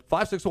 Thanks, Chuck.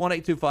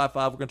 561-8255.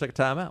 We're going to take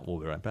a timeout. We'll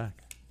be right back.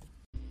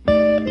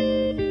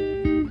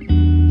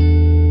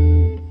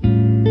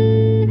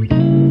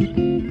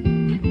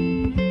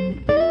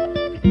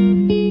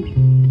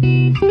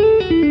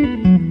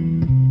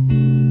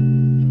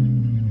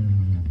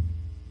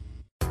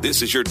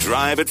 This is your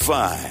Drive at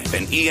 5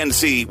 and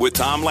ENC with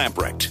Tom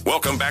Lamprecht.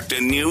 Welcome back to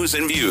News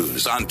and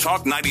Views on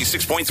Talk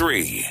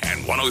 96.3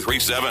 and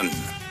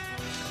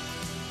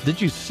 103.7.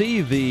 Did you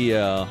see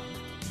the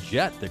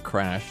jet that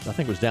crashed? I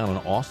think it was down in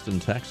Austin,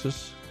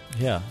 Texas.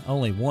 Yeah,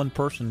 only one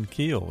person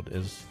killed.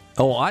 When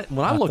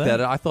I looked at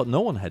it, I thought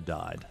no one had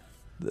died.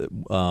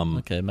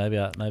 Okay, maybe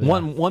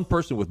one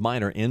person with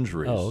minor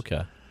injuries. Oh,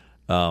 okay.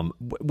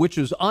 which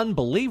is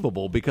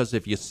unbelievable because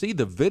if you see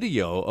the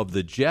video of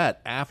the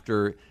jet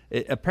after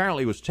it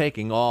apparently was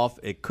taking off,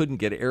 it couldn't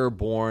get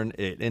airborne.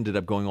 It ended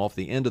up going off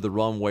the end of the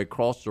runway,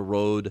 crossed the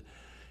road,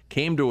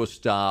 came to a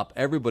stop.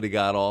 Everybody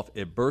got off.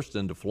 It burst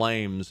into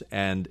flames,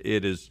 and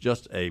it is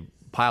just a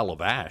pile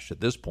of ash at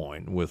this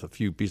point with a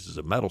few pieces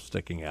of metal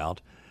sticking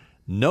out.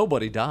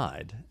 Nobody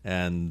died,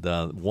 and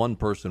one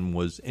person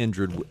was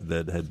injured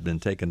that had been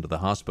taken to the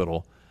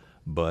hospital,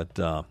 but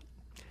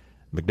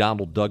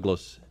McDonnell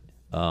Douglas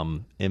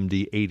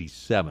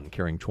MD-87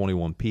 carrying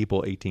 21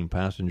 people, 18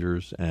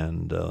 passengers,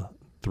 and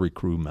 3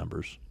 crew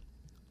members.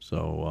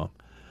 So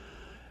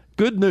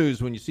good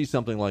news when you see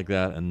something like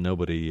that and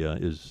nobody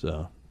is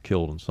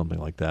killed in something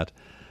like that.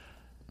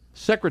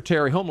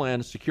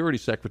 Homeland Security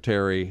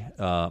Secretary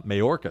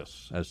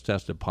Mayorkas has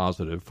tested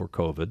positive for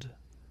COVID.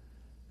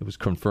 It was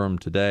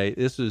confirmed today.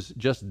 This is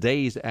just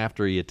days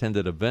after he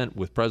attended an event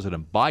with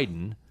President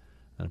Biden,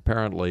 and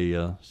apparently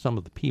some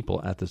of the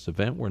people at this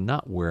event were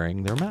not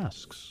wearing their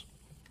masks.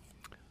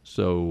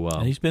 So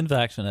and he's been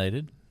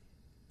vaccinated.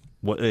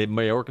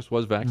 Mayorkas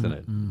was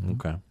vaccinated. Mm-hmm.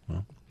 Okay.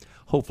 Well,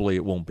 hopefully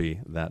it won't be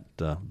that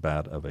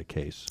bad of a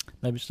case.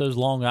 Maybe it's those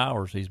long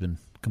hours he's been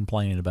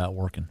complaining about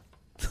working.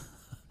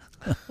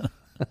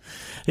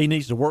 He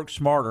needs to work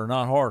smarter,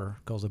 not harder,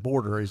 because the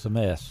border is a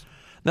mess.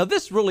 Now,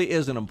 this really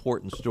is an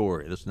important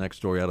story, this next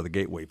story out of the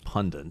Gateway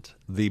Pundit.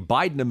 The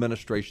Biden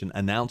administration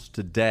announced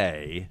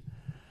today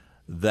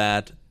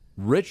that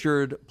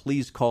Richard,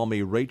 please call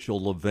me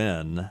Rachel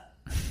Levin,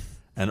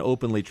 an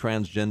openly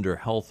transgender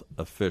health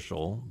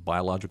official,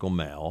 biological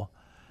male,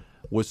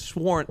 was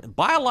sworn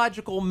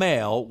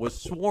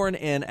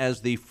in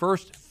as the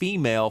first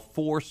female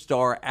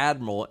 4-star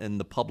admiral in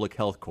the Public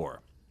Health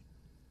Corps.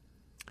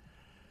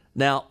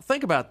 Now,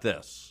 think about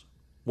this.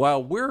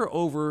 While we're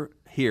over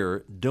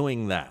here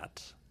doing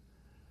that,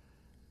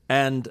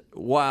 and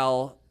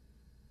while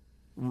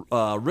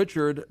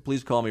Richard,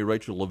 please call me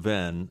Rachel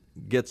Levin,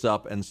 gets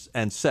up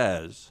and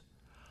says,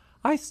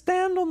 I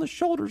stand on the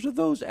shoulders of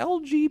those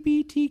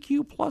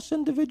LGBTQ plus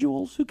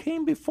individuals who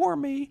came before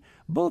me,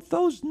 both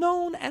those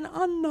known and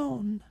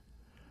unknown.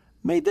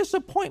 May this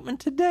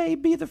appointment today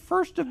be the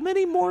first of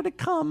many more to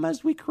come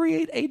as we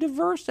create a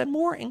diverse and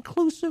more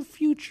inclusive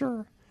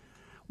future.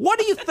 What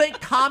do you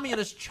think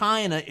Communist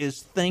China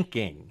is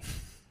thinking?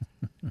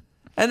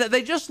 And that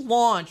they just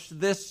launched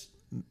this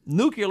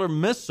nuclear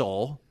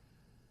missile,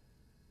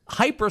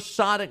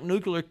 hypersonic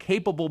nuclear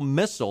capable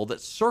missile that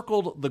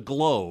circled the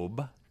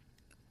globe.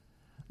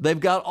 They've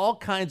got all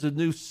kinds of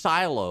new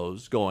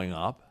silos going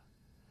up.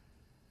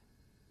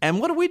 And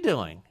what are we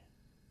doing?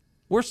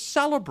 We're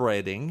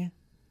celebrating.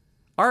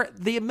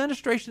 The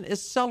administration is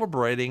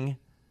celebrating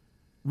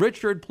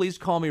Richard, please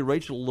call me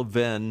Rachel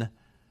Levin,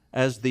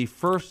 as the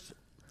first,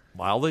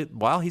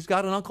 while he's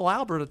got an Uncle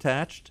Albert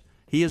attached,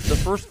 he is the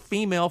first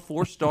female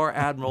 4-star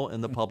admiral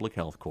in the Public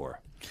Health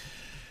Corps.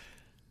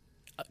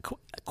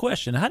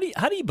 Question: How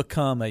do you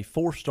become a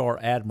 4-star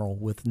admiral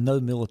with no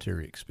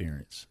military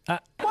experience?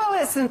 Well,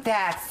 isn't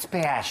that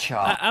special?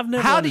 I've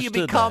never. How do you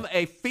become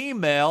a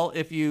female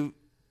if you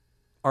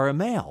are a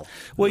male?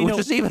 Well, which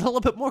is even a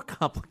little bit more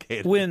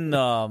complicated. When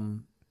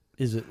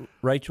is it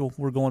Rachel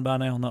we're going by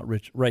now? Not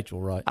Rachel,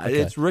 right? Okay.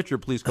 It's Richard.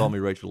 Please call me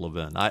Rachel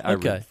Levin. I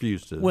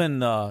refuse to. When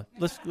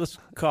let's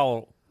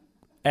call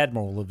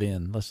Admiral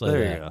Levin. Let's say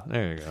that.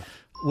 There you go.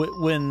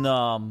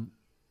 When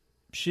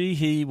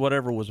he,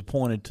 whatever, was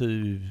appointed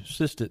to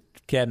assistant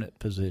cabinet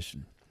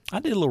position, I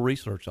did a little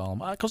research on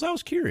him because I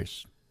was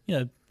curious.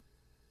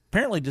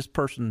 Apparently this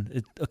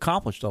person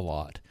accomplished a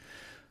lot.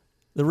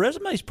 The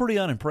resume is pretty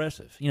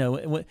unimpressive.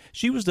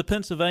 She was the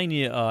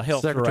Pennsylvania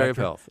health Secretary director, of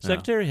Health.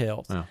 Secretary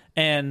of Health,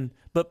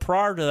 but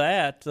prior to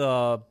that,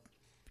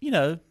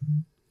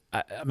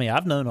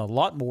 I've known a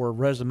lot more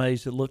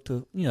resumes that looked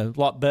a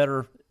lot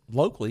better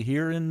locally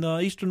here in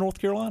Eastern North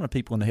Carolina.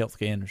 People in the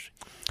healthcare industry.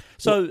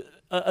 So.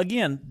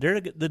 Again,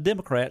 the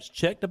Democrats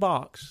checked a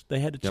box. They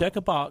had to check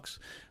a box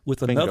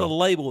with another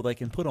label they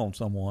can put on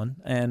someone.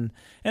 And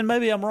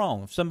maybe I'm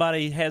wrong. If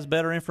somebody has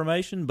better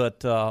information,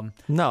 but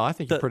no, I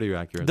think you're pretty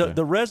accurate.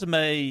 The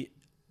resume,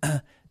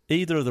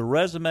 either the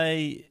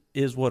resume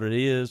is what it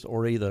is,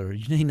 or either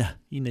you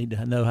need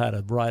to know how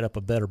to write up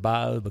a better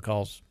bio,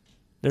 because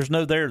there's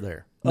no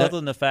there. Other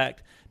than the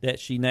fact that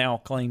she now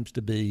claims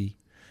to be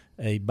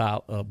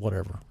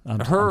whatever.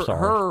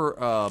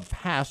 Her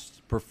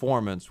past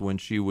performance when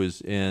he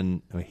was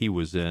in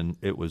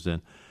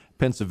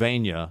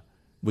Pennsylvania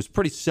was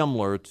pretty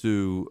similar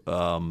to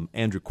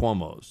Andrew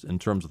Cuomo's in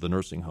terms of the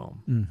nursing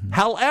home. Mm-hmm.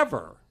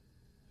 However,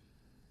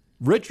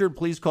 Richard,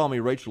 please call me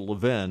Rachel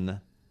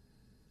Levin,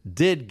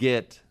 did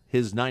get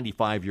his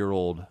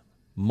 95-year-old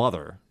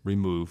mother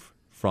removed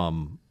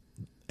from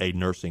a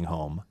nursing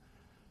home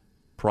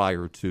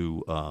prior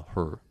to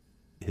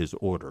his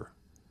order.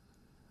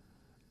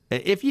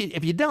 If you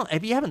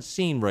haven't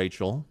seen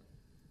Rachel,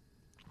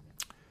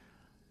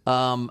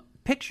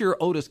 picture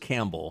Otis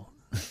Campbell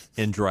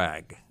in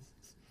drag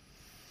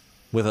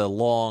with a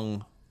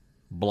long,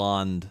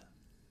 blonde,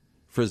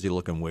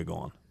 frizzy-looking wig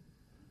on.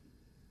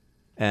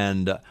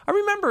 And I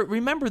remember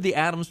Remember the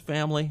Addams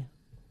Family?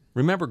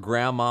 Remember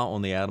Grandma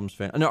on the Addams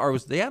Family? No, or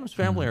was it the Addams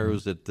Family, or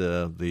was it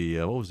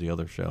what was the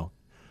other show?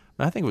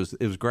 I think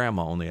it was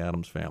Grandma on the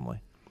Addams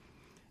Family.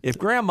 If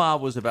Grandma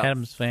was about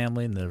Addams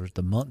Family, and there was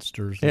the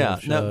Munsters. Yeah,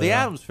 no, the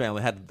Addams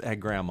Family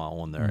had Grandma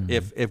on there.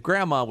 Mm-hmm. If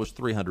Grandma was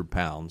 300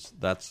 pounds,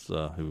 that's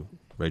who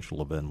Rachel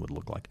Levin would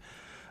look like.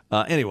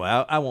 Anyway,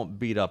 I won't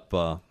beat up.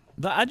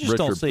 I just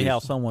don't see how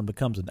someone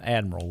becomes an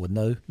admiral with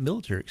no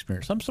military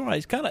experience. I'm sorry,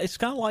 it's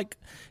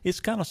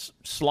kind of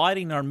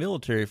sliding our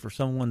military for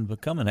someone to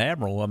become an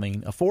admiral. I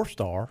mean, a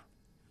 4-star.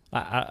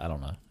 I don't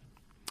know.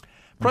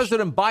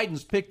 President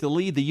Biden's pick to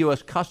lead the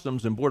U.S.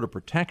 Customs and Border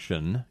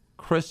Protection,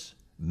 Chris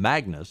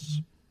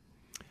Magnus,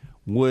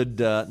 would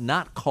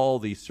not call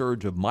the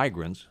surge of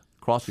migrants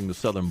crossing the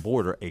southern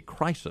border a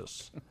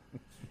crisis.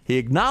 He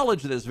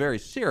acknowledged that it's very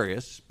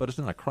serious, but it's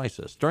not a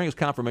crisis. During his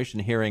confirmation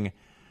hearing,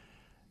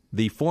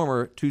 the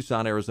former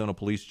Tucson, Arizona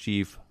police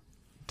chief,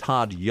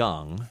 Todd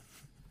Young,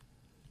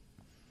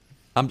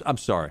 I'm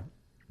sorry,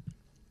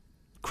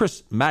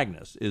 Chris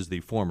Magnus is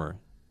the former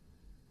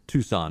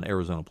Tucson,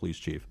 Arizona police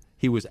chief.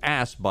 He was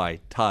asked by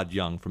Todd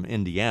Young from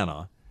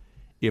Indiana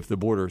if the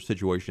border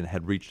situation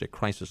had reached a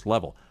crisis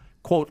level.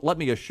 Quote, "Let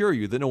me assure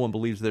you that no one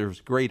believes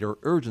there's greater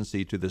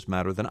urgency to this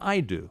matter than I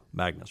do,"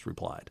 Magnus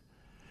replied.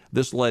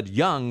 This led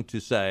Young to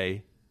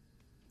say,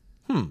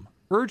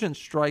 urgent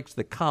strikes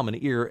the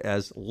common ear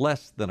as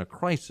less than a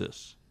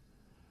crisis.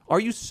 Are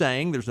you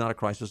saying there's not a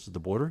crisis at the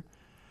border?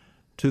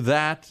 To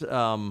that,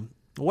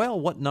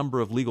 what number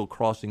of legal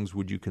crossings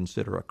would you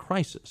consider a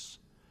crisis?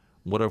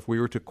 What if we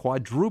were to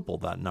quadruple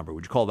that number?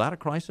 Would you call that a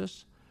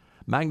crisis?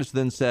 Magnus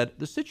then said,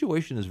 the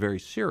situation is very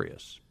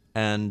serious,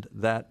 and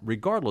that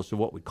regardless of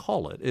what we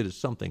call it, it is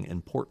something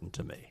important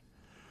to me.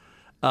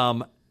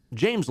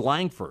 James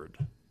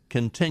Langford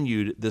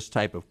continued this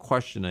type of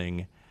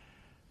questioning,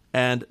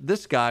 and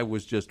this guy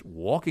was just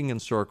walking in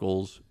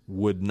circles,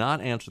 would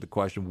not answer the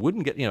question,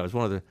 wouldn't get, it's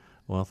one of the,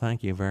 well,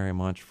 thank you very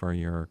much for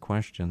your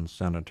question,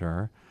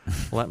 Senator.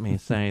 Let me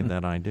say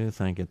that I do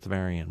think it's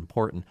very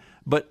important.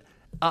 But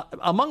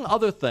among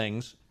other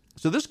things,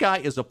 so this guy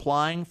is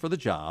applying for the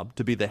job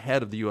to be the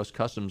head of the U.S.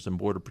 Customs and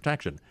Border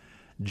Protection.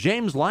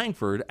 James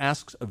Langford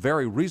asks a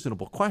very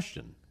reasonable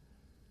question.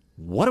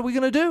 What are we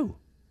going to do?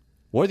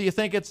 Whether you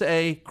think it's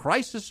a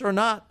crisis or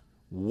not,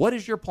 what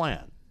is your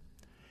plan?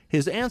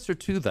 His answer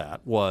to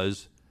that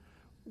was,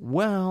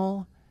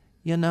 well,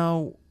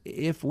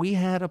 if we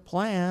had a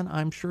plan,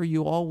 I'm sure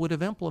you all would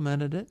have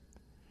implemented it.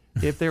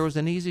 If there was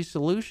an easy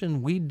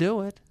solution, we'd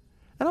do it.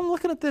 And I'm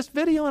looking at this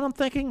video and I'm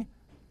thinking,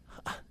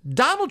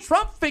 Donald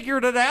Trump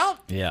figured it out.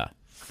 Yeah.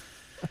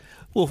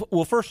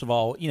 Well, first of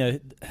all,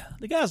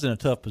 the guy's in a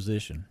tough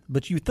position,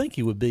 but you think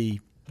he would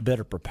be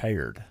better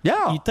prepared.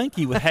 Yeah. You'd think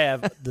he would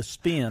have the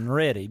spin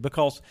ready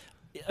because,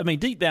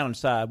 deep down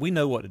inside, we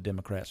know what the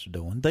Democrats are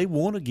doing. They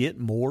want to get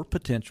more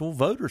potential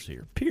voters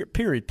here,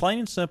 period. Plain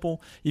and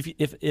simple.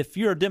 If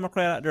you're a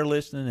Democrat out there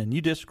listening and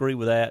you disagree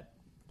with that,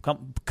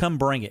 come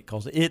bring it,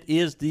 because it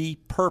is the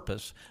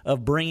purpose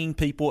of bringing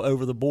people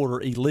over the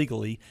border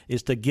illegally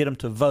is to get them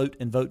to vote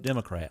and vote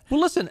Democrat. Well,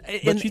 listen,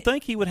 but you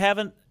think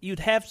you'd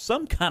have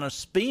some kind of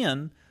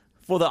spin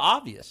for the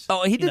obvious.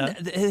 Oh, he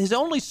didn't. His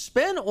only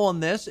spin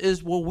on this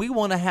is, well, we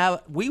want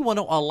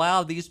to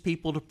allow these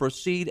people to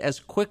proceed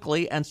as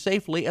quickly and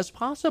safely as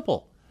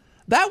possible.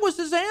 That was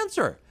his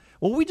answer.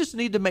 Well, we just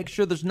need to make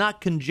sure there's not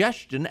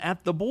congestion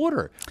at the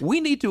border.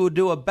 We need to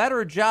do a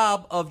better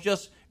job of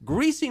just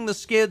greasing the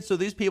skids so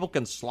these people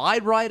can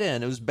slide right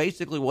in. It was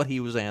basically what he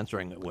was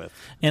answering it with.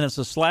 And it's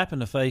a slap in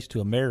the face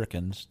to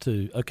Americans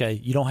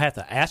you don't have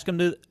to ask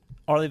them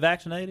are they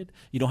vaccinated?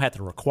 You don't have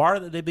to require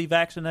that they be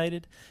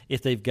vaccinated.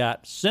 If they've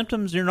got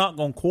symptoms, you're not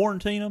going to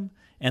quarantine them,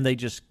 and they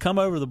just come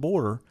over the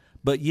border,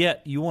 but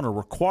yet you want to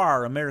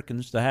require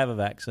Americans to have a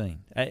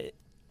vaccine.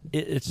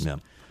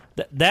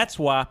 That's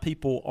why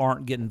people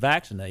aren't getting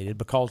vaccinated,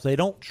 because they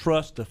don't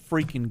trust the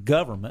freaking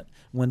government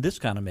when this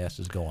kind of mess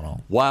is going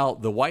on. While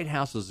the White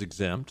House is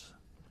exempt,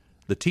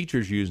 the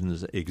teachers' union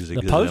is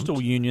exempt. The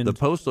postal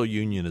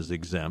union is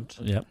exempt.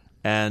 Yep.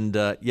 And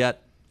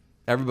yet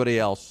everybody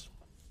else,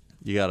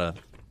 you gotta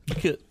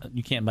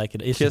you can't make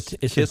it. It's kiss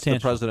the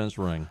president's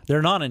ring.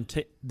 They're not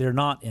inept.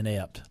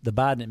 The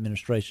Biden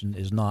administration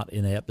is not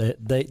inept.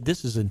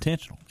 This is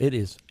intentional. It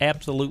is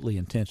absolutely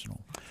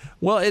intentional.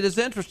 Well, it is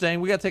interesting.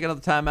 We got to take another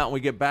time out when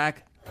we get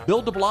back.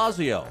 Bill de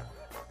Blasio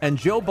and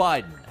Joe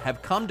Biden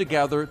have come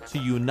together to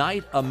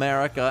unite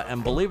America,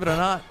 and believe it or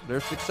not, they're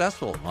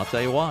successful. I'll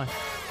tell you why.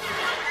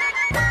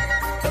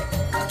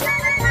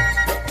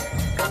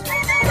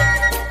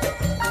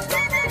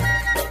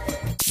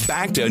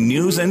 Back to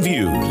News and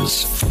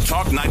Views.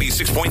 Talk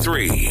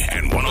 96.3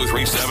 and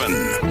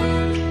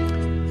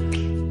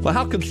 103.7. Well,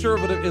 how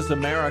conservative is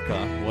America?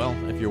 Well,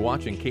 if you're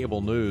watching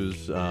cable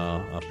news,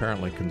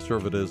 apparently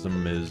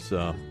conservatism is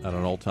at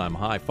an all-time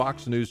high.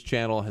 Fox News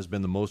Channel has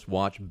been the most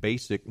watched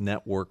basic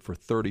network for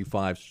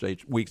 35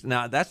 straight weeks.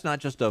 Now, that's not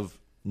just of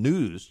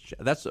news.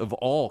 That's of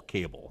all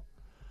cable.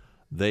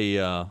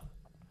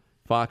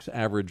 Fox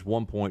averaged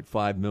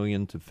 1.5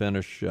 million to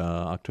finish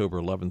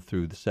October 11th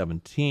through the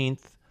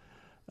 17th.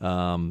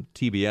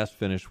 TBS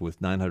finished with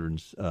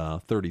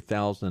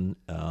 930,000.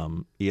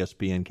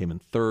 ESPN came in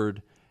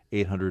third,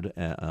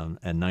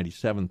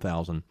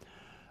 897,000.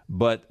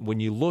 But when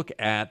you look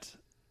at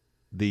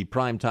the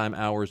primetime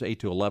hours, 8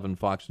 to 11,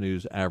 Fox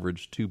News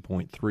averaged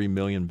 2.3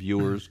 million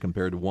viewers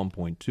compared to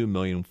 1.2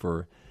 million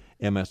for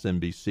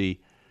MSNBC,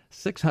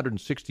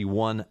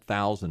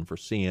 661,000 for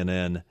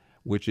CNN,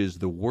 which is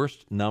the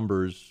worst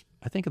numbers,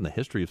 I think, in the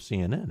history of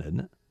CNN, isn't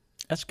it?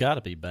 That's got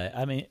to be bad.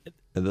 I mean,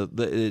 for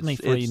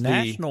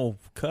national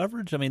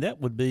coverage, I mean,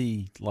 that would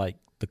be like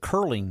the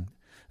curling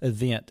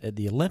event at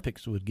the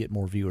Olympics would get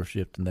more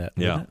viewership than that.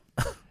 Yeah.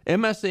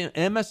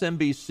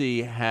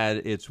 MSNBC had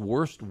its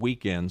worst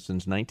weekend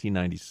since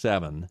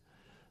 1997.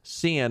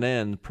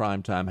 CNN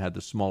primetime had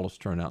the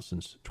smallest turnout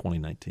since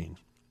 2019.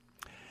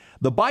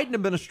 The Biden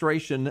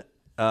administration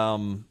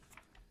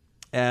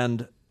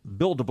and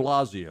Bill de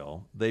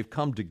Blasio, they've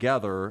come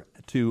together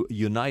to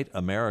unite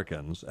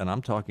Americans, and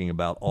I'm talking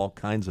about all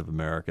kinds of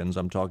Americans.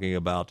 I'm talking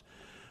about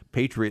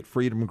patriot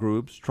freedom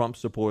groups, Trump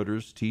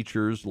supporters,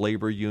 teachers,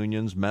 labor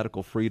unions,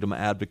 medical freedom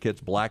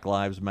advocates, Black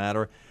Lives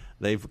Matter.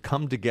 They've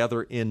come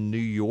together in New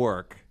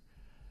York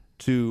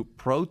to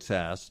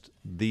protest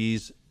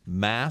these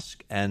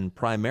mask and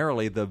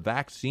primarily the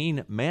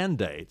vaccine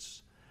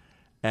mandates.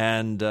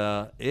 And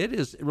it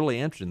is really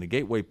interesting. The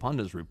Gateway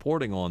Pundit is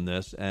reporting on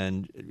this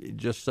and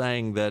just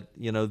saying that,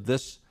 you know,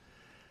 these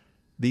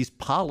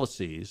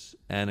policies,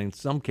 and in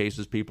some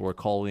cases people are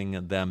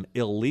calling them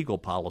illegal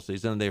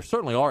policies, and they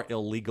certainly are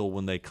illegal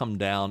when they come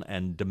down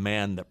and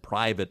demand that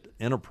private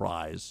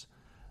enterprise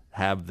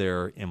have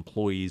their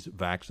employees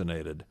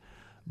vaccinated.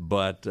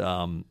 But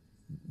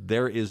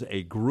there is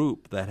a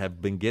group that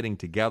have been getting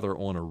together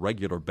on a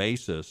regular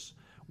basis.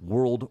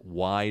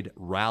 Worldwide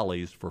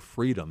Rallies for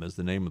Freedom is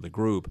the name of the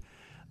group.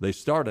 They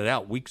started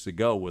out weeks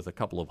ago with a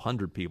couple of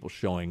hundred people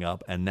showing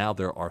up, and now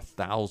there are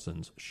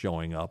thousands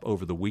showing up.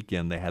 Over the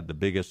weekend, they had the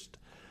biggest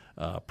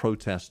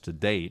protest to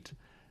date.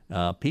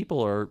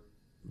 People are,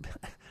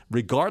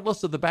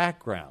 regardless of the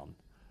background,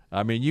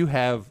 I mean, you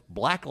have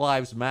Black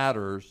Lives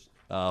Matters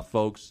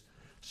folks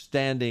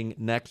standing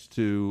next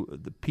to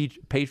the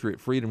Patriot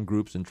Freedom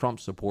groups and Trump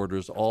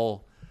supporters,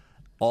 all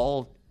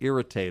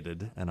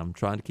irritated, and I'm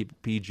trying to keep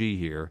it PG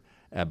here,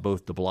 at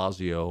both de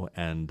Blasio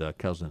and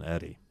Cousin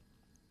Eddie.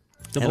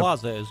 De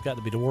Blasio has got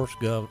to be the worst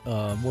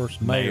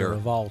mayor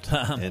of all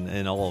time.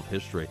 In all of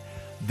history.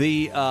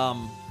 The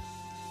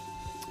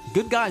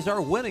good guys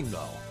are winning,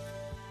 though.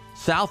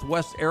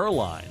 Southwest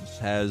Airlines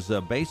has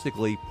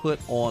basically put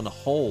on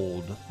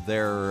hold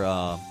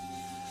their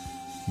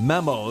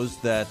memos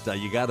that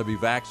you got to be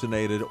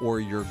vaccinated or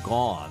you're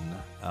gone.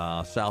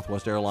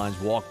 Southwest Airlines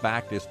walked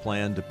back this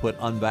plan to put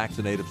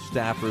unvaccinated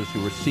staffers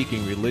who were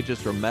seeking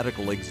religious or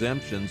medical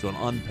exemptions on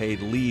unpaid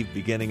leave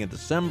beginning in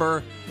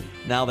December.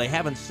 Now, they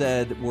haven't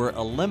said we're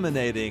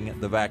eliminating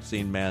the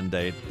vaccine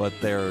mandate, but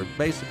they're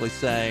basically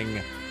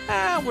saying,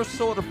 we're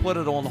sort of put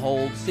it on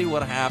hold, see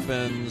what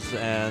happens,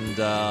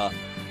 and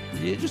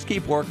you just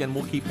keep working,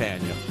 we'll keep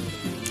paying you.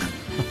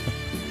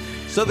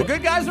 So the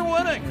good guys are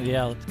winning.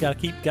 Yeah, got to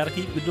keep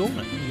doing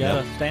it. You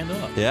got to stand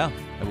up. Yeah.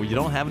 Well, you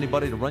don't have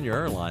anybody to run your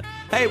airline.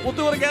 Hey, we'll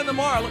do it again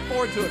tomorrow. I look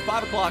forward to it.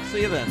 5 o'clock.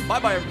 See you then.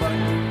 Bye-bye, everybody.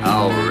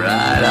 All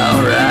right.